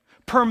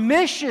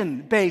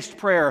 Permission-based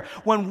prayer.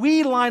 When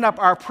we line up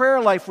our prayer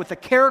life with the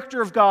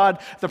character of God,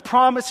 the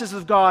promises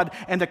of God,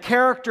 and the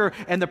character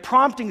and the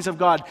promptings of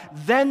God,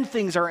 then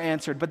things are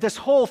answered. But this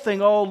whole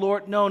thing, oh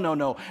Lord,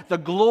 no. The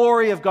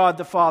glory of God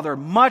the Father,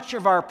 much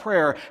of our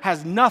prayer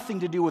has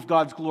nothing to do with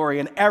God's glory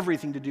and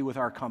everything to do with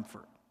our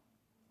comfort.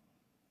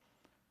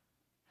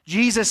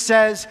 Jesus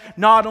says,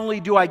 not only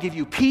do I give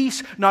you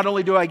peace, not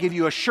only do I give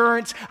you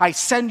assurance, I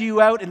send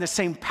you out in the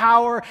same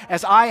power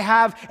as I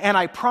have, and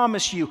I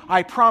promise you,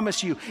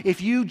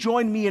 if you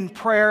join me in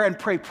prayer and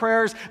pray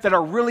prayers that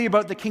are really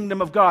about the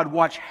kingdom of God,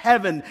 watch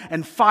heaven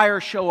and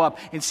fire show up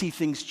and see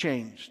things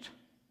changed.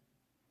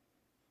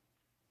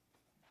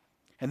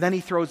 And then He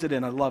throws it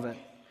in. I love it.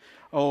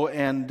 Oh,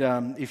 and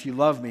if you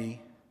love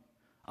me,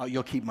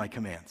 you'll keep my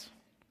commands.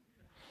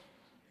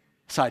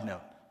 Side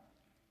note.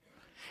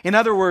 In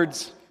other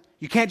words,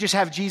 you can't just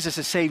have Jesus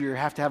as Savior, you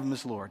have to have Him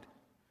as Lord.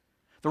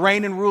 The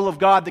reign and rule of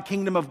God, the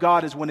kingdom of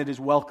God, is when it is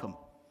welcome.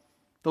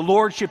 The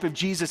lordship of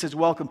Jesus is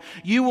welcome.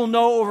 You will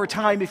know over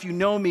time, if you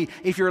know me,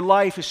 if your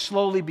life is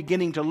slowly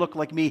beginning to look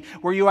like me,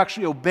 where you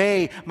actually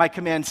obey my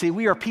commands. See,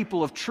 we are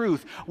people of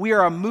truth. We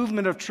are a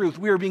movement of truth.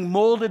 We are being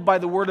molded by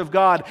the Word of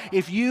God.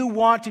 If you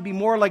want to be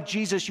more like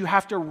Jesus, you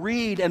have to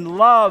read and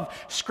love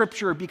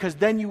Scripture, because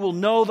then you will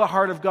know the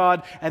heart of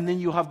God, and then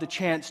you'll have the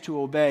chance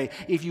to obey.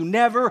 If you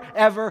never,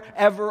 ever,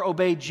 ever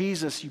obey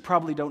Jesus, you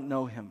probably don't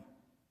know Him.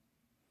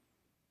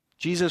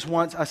 Jesus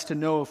wants us to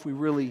know if we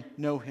really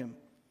know Him.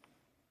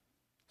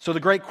 So the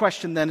great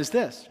question then is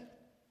this.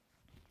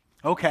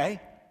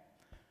 Okay,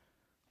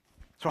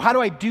 so how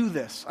do I do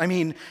this? I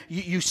mean,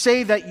 you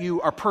say that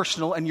you are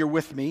personal and you're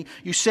with me.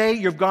 You say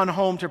you've gone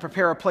home to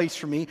prepare a place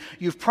for me.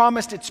 You've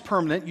promised it's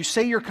permanent. You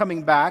say you're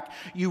coming back.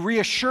 You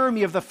reassure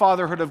me of the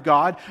fatherhood of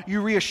God.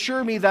 You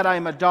reassure me that I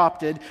am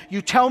adopted.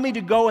 You tell me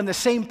to go in the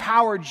same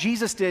power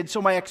Jesus did,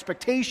 so my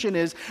expectation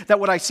is that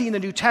what I see in the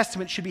New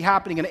Testament should be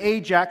happening in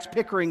Ajax,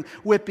 Pickering,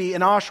 Whitby,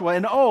 and Oshawa.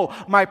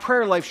 And my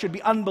prayer life should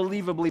be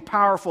unbelievably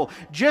powerful.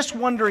 Just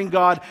wondering,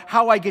 God,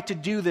 how I get to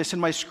do this in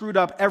my screwed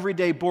up,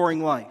 everyday,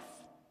 boring life.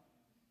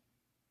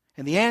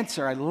 And the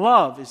answer I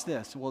love is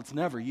this. Well, it's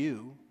never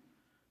you.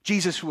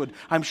 Jesus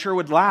I'm sure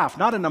would laugh,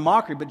 not in a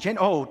mockery, but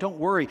don't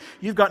worry,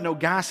 you've got no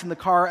gas in the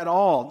car at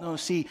all. No,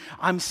 see,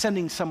 I'm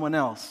sending someone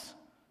else.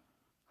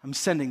 I'm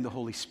sending the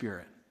Holy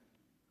Spirit.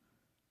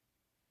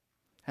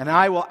 And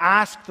I will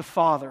ask the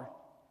Father,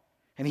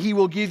 and He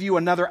will give you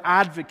another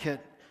advocate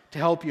to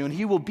help you, and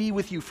He will be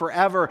with you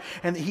forever,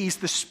 and He's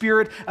the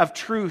Spirit of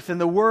truth. And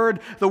the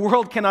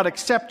world cannot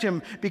accept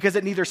Him because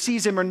it neither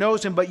sees Him or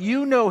knows Him, but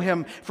you know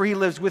Him, for He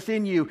lives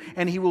within you,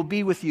 and He will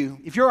be with you.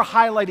 If you're a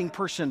highlighting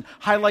person,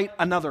 highlight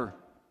another.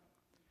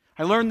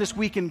 I learned this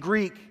week in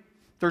Greek,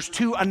 there's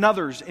two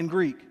anothers in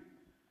Greek.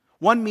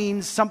 One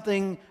means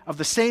something of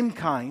the same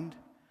kind,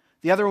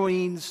 the other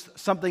means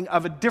something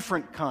of a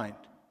different kind.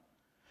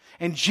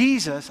 And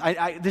Jesus,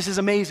 this is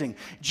amazing.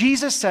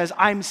 Jesus says,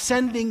 I'm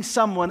sending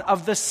someone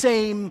of the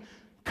same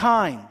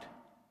kind.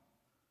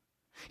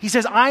 He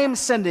says, I am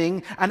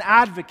sending an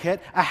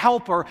advocate, a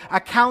helper, a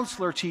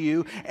counselor to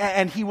you,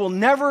 and He will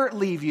never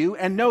leave you.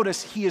 And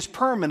notice, He is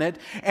permanent,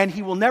 and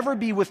He will never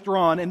be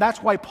withdrawn. And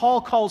that's why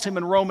Paul calls Him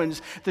in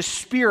Romans the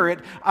Spirit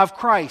of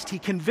Christ. He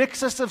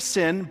convicts us of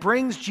sin,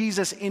 brings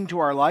Jesus into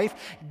our life,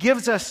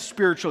 gives us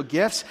spiritual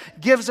gifts,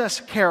 gives us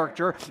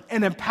character,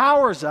 and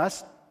empowers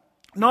us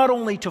not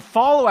only to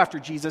follow after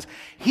Jesus.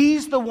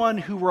 He's the one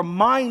who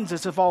reminds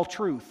us of all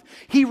truth.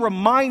 He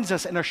reminds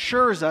us and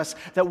assures us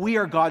that we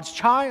are God's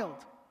child.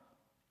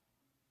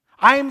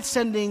 I am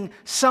sending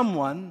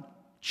someone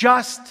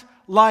just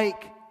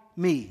like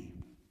me.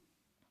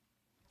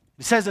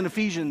 It says in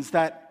Ephesians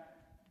that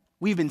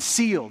we've been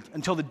sealed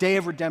until the day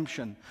of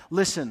redemption.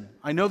 Listen,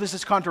 I know this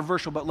is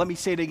controversial, but let me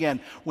say it again.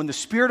 When the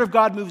Spirit of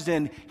God moves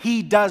in,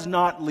 He does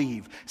not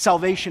leave.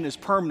 Salvation is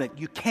permanent.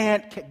 You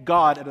can't kick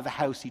God out of the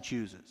house He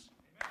chooses.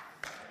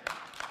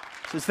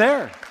 So it's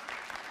there.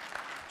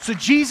 So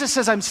Jesus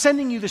says, I'm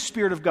sending you the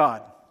Spirit of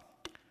God.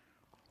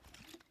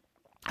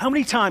 How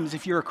many times,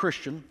 if you're a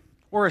Christian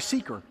or a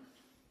seeker,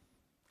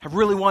 have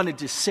really wanted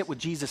to sit with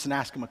Jesus and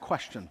ask Him a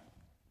question?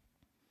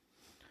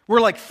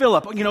 We're like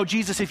Philip.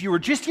 Jesus, if you were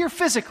just here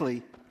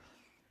physically,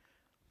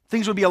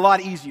 things would be a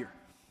lot easier.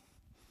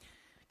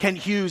 Kent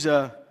Hughes,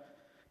 a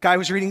guy I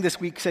was reading this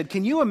week, said,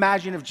 can you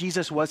imagine if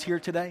Jesus was here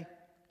today?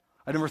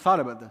 I never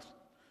thought about this.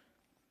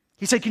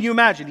 He said, can you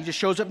imagine? He just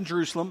shows up in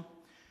Jerusalem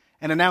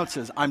and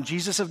announces, I'm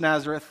Jesus of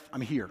Nazareth,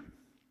 I'm here.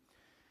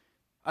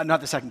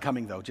 Not the second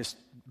coming, though, just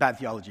bad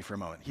theology for a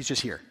moment. He's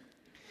just here.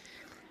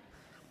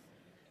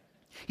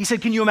 He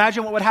said, can you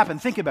imagine what would happen?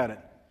 Think about it.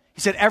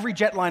 He said, every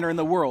jetliner in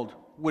the world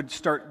would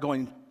start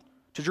going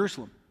to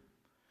Jerusalem.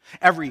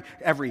 Every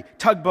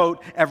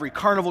tugboat, every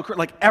carnival,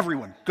 like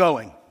everyone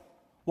going.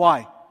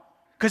 Why?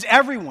 Because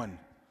everyone,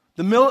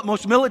 the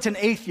most militant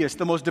atheist,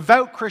 the most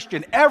devout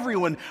Christian,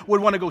 everyone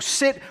would want to go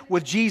sit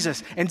with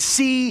Jesus and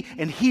see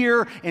and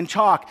hear and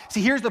talk.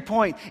 See, here's the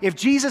point. If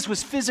Jesus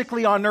was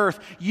physically on earth,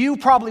 you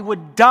probably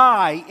would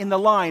die in the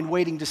line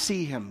waiting to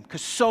see Him,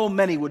 because so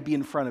many would be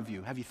in front of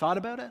you. Have you thought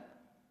about it?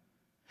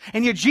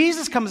 And yet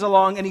Jesus comes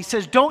along and He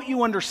says, don't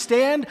you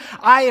understand?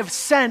 I have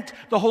sent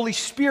the Holy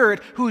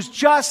Spirit who's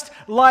just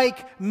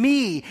like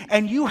me,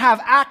 and you have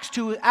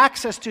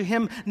access to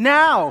Him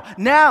now.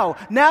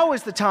 Now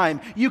is the time.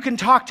 You can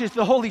talk to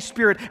the Holy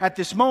Spirit at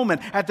this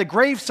moment, at the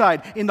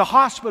graveside, in the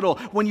hospital,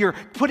 when you're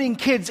putting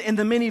kids in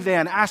the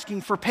minivan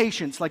asking for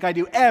patience like I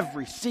do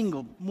every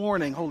single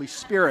morning. Holy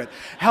Spirit,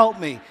 help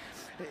me.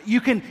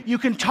 You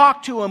can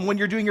talk to Him when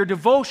you're doing your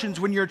devotions,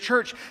 when you're at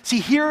church. See,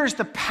 here's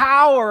the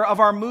power of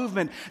our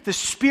movement. The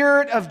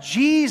Spirit of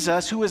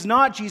Jesus, who is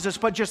not Jesus,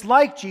 but just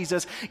like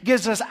Jesus,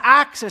 gives us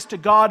access to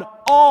God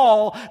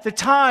all the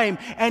time.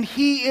 And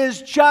He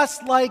is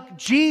just like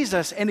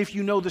Jesus. And if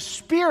you know the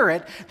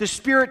Spirit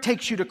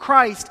takes you to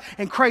Christ,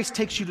 and Christ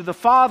takes you to the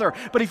Father.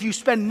 But if you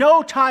spend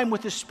no time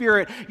with the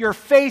Spirit, your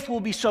faith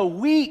will be so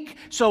weak.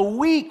 So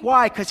weak.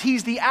 Why? Because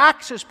He's the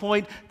access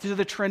point to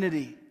the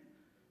Trinity.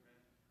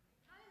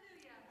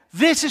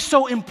 This is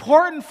so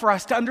important for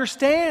us to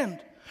understand.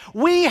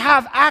 We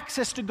have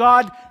access to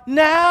God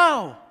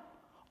now,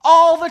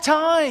 all the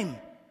time.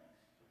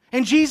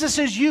 And Jesus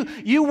says,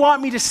 you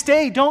want me to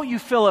stay, don't you,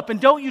 Philip?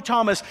 And don't you,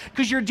 Thomas?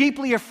 Because you're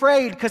deeply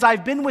afraid, because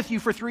I've been with you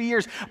for 3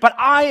 years. But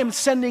I am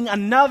sending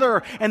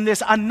another, and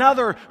this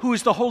another who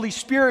is the Holy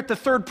Spirit, the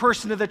third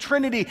person of the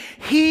Trinity.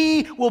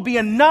 He will be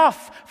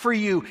enough for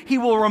you. He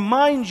will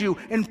remind you,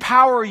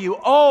 empower you.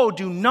 Oh,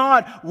 do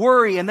not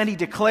worry. And then he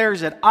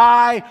declares it.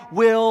 I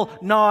will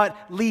not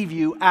leave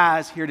you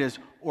as, here it is,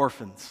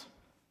 orphans.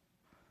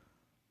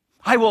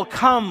 I will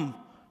come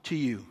to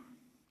you.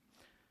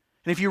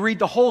 And if you read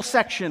the whole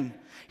section,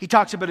 he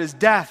talks about his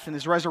death and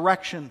his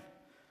resurrection.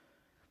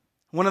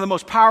 One of the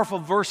most powerful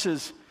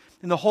verses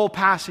in the whole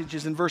passage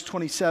is in verse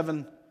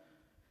 27.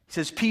 He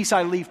says, peace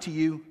I leave to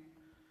you.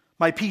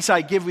 My peace I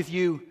give with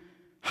you.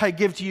 I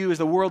give to you as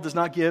the world does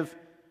not give.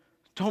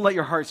 Don't let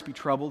your hearts be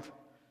troubled.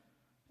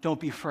 Don't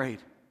be afraid.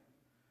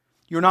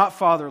 You're not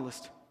fatherless.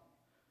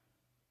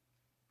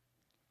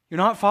 You're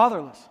not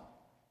fatherless.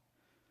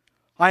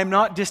 I am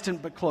not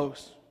distant but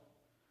close.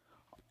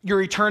 Your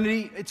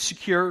eternity, it's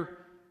secure,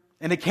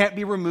 and it can't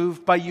be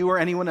removed by you or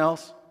anyone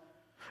else.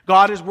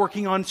 God is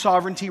working on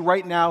sovereignty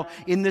right now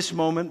in this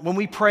moment. When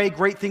we pray,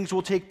 great things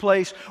will take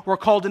place. We're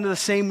called into the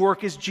same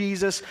work as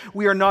Jesus.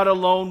 We are not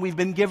alone. We've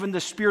been given the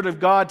Spirit of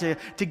God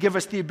to give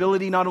us the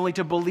ability not only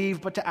to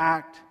believe, but to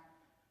act.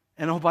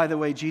 And oh, by the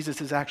way,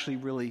 Jesus is actually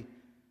really,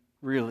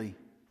 really,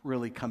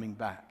 really coming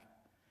back.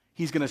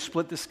 He's going to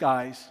split the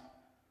skies.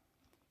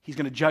 He's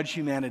going to judge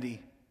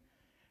humanity.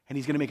 And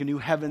he's going to make a new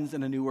heavens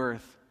and a new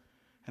earth.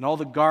 And all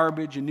the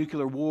garbage and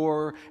nuclear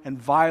war and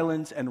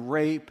violence and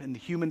rape and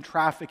human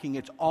trafficking,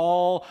 it's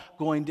all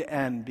going to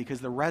end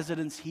because the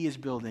residence he is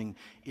building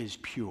is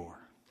pure.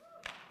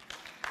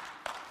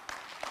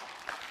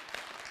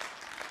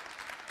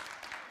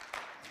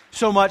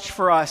 So much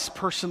for us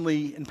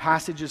personally in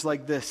passages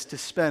like this to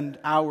spend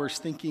hours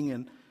thinking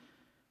and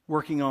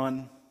working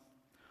on.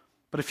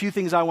 But a few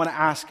things I want to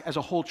ask as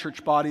a whole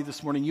church body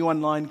this morning. You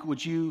online,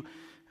 would you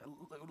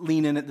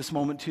lean in at this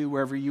moment too,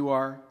 wherever you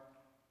are?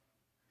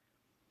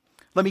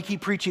 Let me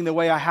keep preaching the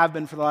way I have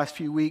been for the last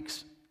few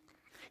weeks.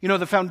 You know,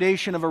 the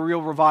foundation of a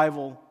real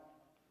revival,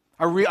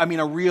 a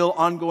real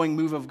ongoing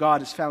move of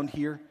God is found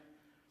here.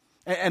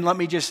 And let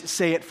me just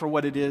say it for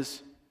what it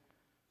is.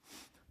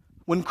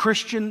 When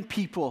Christian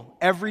people,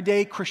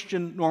 everyday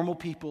Christian, normal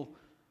people,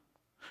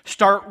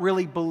 start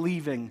really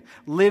believing,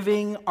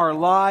 living our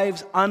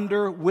lives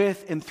under,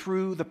 with, and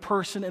through the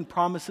person and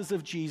promises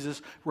of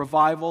Jesus,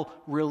 revival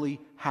really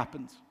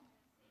happens.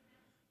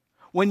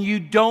 When you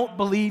don't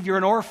believe you're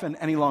an orphan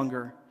any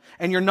longer,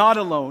 and you're not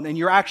alone, and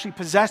you're actually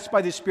possessed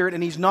by the Spirit,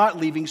 and he's not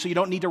leaving, so you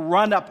don't need to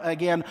run up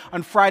again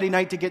on Friday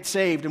night to get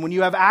saved. And when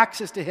you have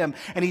access to him,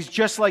 and he's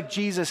just like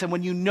Jesus, and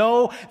when you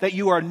know that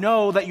you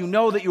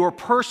are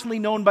personally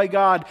known by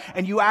God,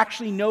 and you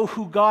actually know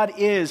who God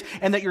is,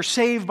 and that you're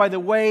saved by the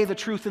way, the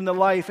truth, and the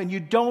life, and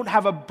you don't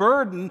have a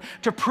burden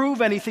to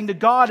prove anything to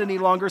God any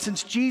longer,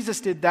 since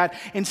Jesus did that,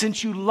 and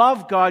since you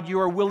love God,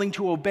 you are willing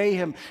to obey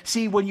him.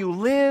 See, when you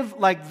live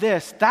like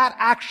this, that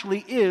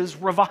actually is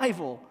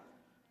revival.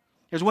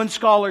 As one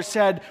scholar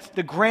said,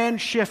 the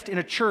grand shift in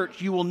a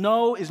church you will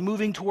know is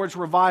moving towards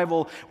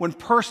revival when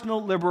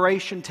personal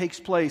liberation takes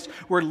place,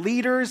 where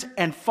leaders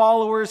and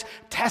followers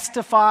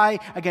testify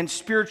against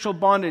spiritual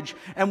bondage,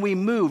 and we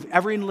move,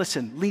 everyone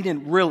listen, lean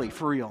in really,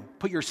 for real,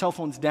 put your cell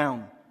phones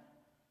down.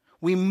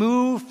 We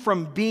move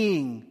from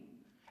being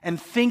and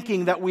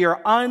thinking that we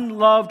are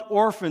unloved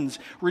orphans,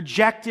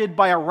 rejected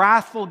by a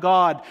wrathful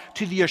God,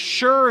 to the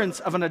assurance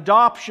of an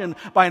adoption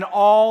by an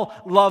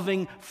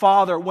all-loving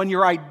Father. When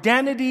your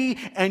identity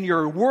and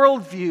your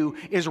worldview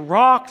is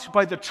rocked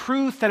by the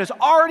truth that has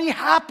already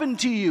happened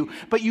to you,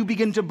 but you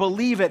begin to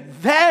believe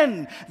it,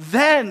 then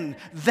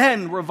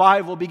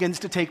revival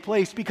begins to take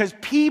place, because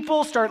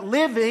people start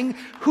living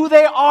who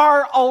they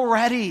are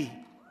already.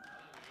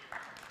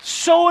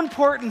 So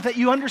important that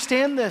you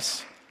understand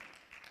this.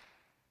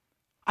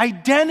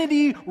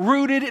 Identity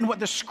rooted in what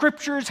the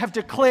Scriptures have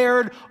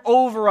declared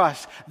over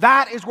us.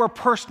 That is where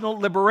personal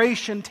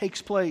liberation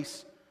takes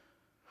place.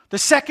 The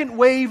second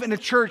wave in a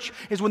church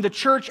is when the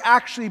church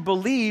actually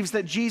believes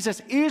that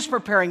Jesus is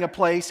preparing a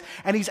place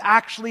and he's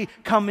actually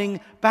coming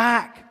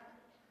back.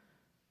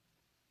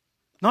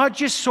 Not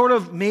just sort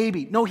of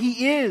maybe. No,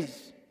 he is.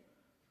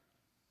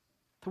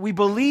 That we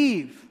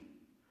believe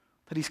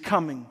that he's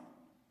coming.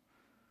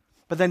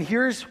 But then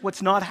here's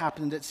what's not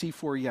happened at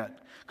C4 yet,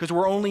 because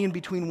we're only in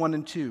between 1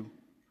 and 2.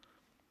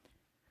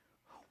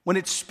 When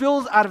it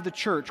spills out of the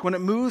church, when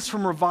it moves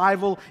from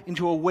revival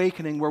into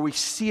awakening, where we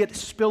see it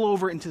spill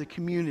over into the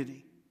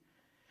community,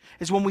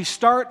 is when we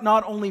start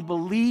not only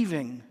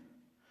believing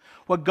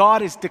what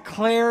God has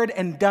declared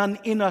and done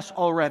in us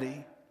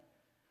already,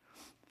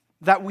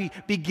 that we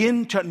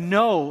begin to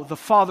know the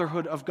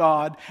fatherhood of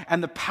God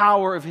and the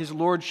power of his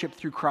lordship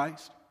through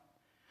Christ,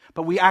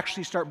 but we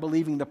actually start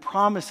believing the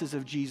promises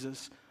of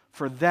Jesus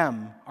for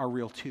them are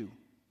real too.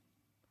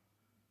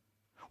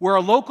 Where a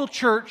local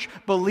church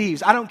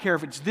believes, I don't care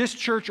if it's this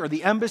church or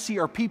the Embassy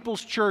or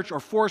People's Church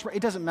or Forest,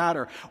 it doesn't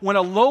matter. When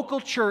a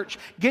local church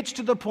gets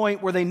to the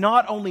point where they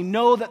not only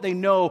know that they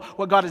know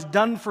what God has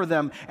done for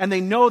them and they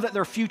know that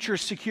their future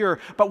is secure,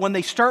 but when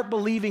they start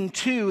believing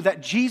too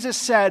that Jesus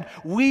said,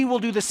 we will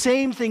do the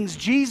same things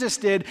Jesus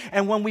did,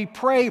 and when we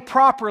pray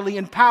properly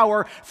in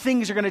power,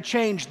 things are going to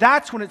change.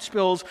 That's when it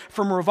spills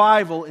from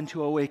revival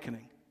into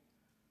awakening.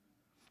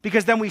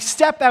 Because then we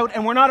step out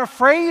and we're not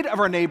afraid of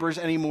our neighbors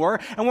anymore,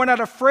 and we're not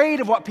afraid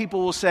of what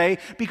people will say,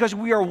 because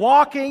we are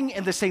walking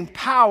in the same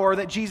power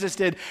that Jesus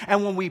did.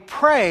 And when we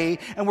pray,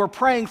 and we're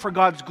praying for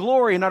God's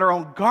glory and not our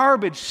own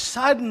garbage,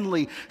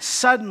 suddenly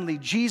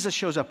Jesus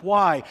shows up.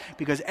 Why?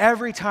 Because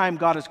every time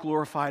God is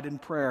glorified in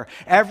prayer,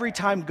 every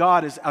time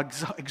God is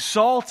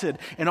exalted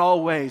in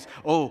all ways,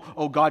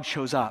 God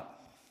shows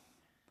up.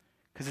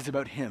 Because it's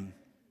about Him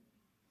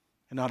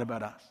and not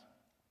about us.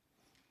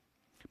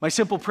 My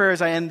simple prayer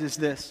as I end is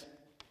this.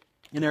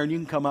 And Aaron, you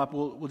can come up.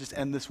 We'll just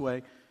end this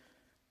way.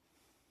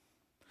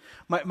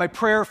 My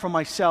prayer for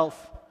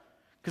myself,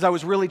 because I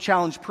was really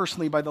challenged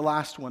personally by the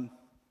last one.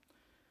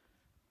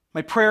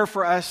 My prayer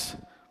for us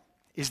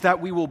is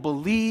that we will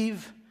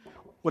believe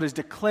what is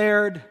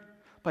declared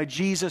by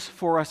Jesus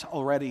for us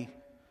already.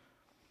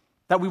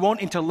 That we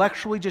won't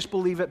intellectually just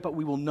believe it, but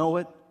we will know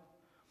it.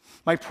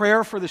 My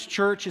prayer for this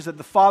church is that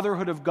the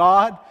fatherhood of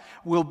God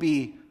will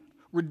be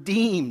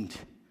redeemed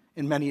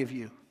in many of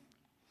you.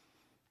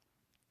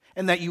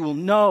 And that you will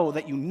know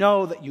that you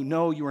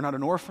are not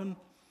an orphan.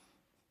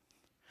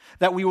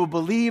 That we will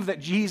believe that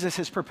Jesus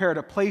has prepared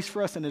a place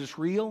for us and it is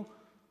real.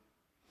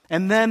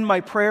 And then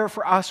my prayer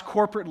for us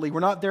corporately,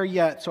 we're not there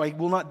yet, so I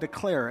will not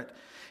declare it,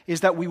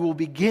 is that we will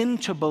begin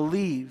to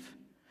believe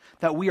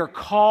that we are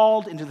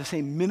called into the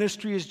same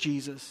ministry as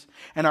Jesus,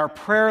 and our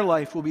prayer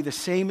life will be the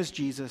same as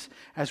Jesus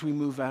as we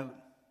move out.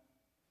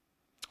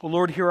 Oh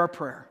Lord, hear our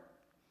prayer.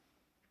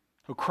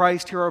 Oh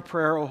Christ, hear our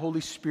prayer. Oh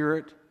Holy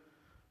Spirit,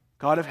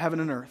 God of heaven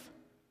and earth.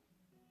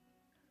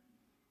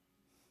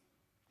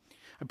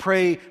 I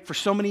pray for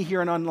so many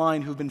here and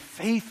online who've been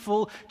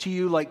faithful to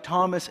you like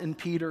Thomas and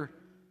Peter.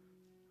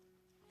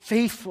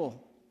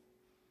 Faithful,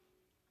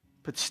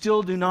 but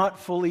still do not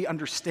fully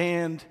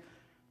understand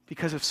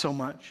because of so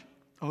much.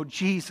 Oh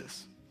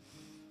Jesus,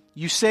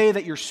 you say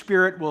that your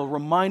Spirit will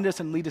remind us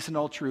and lead us in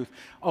all truth.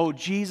 Oh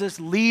Jesus,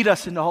 lead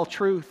us in all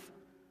truth.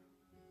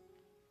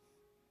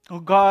 Oh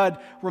God,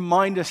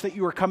 remind us that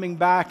you are coming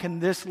back and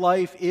this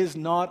life is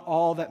not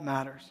all that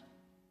matters.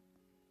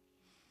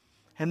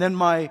 And then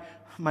my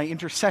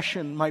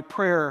intercession, my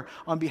prayer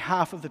on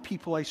behalf of the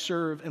people I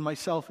serve and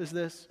myself is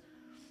this.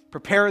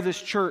 Prepare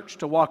this church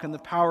to walk in the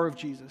power of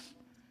Jesus.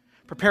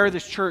 Prepare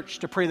this church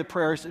to pray the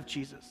prayers of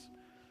Jesus.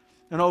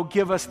 And oh,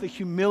 give us the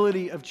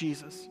humility of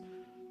Jesus.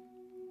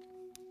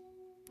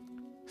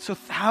 So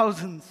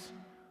thousands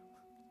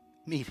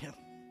meet Him.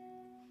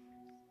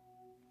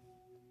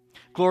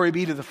 Glory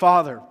be to the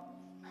Father,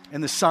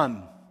 and the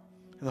Son,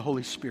 and the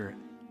Holy Spirit.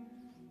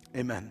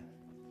 Amen.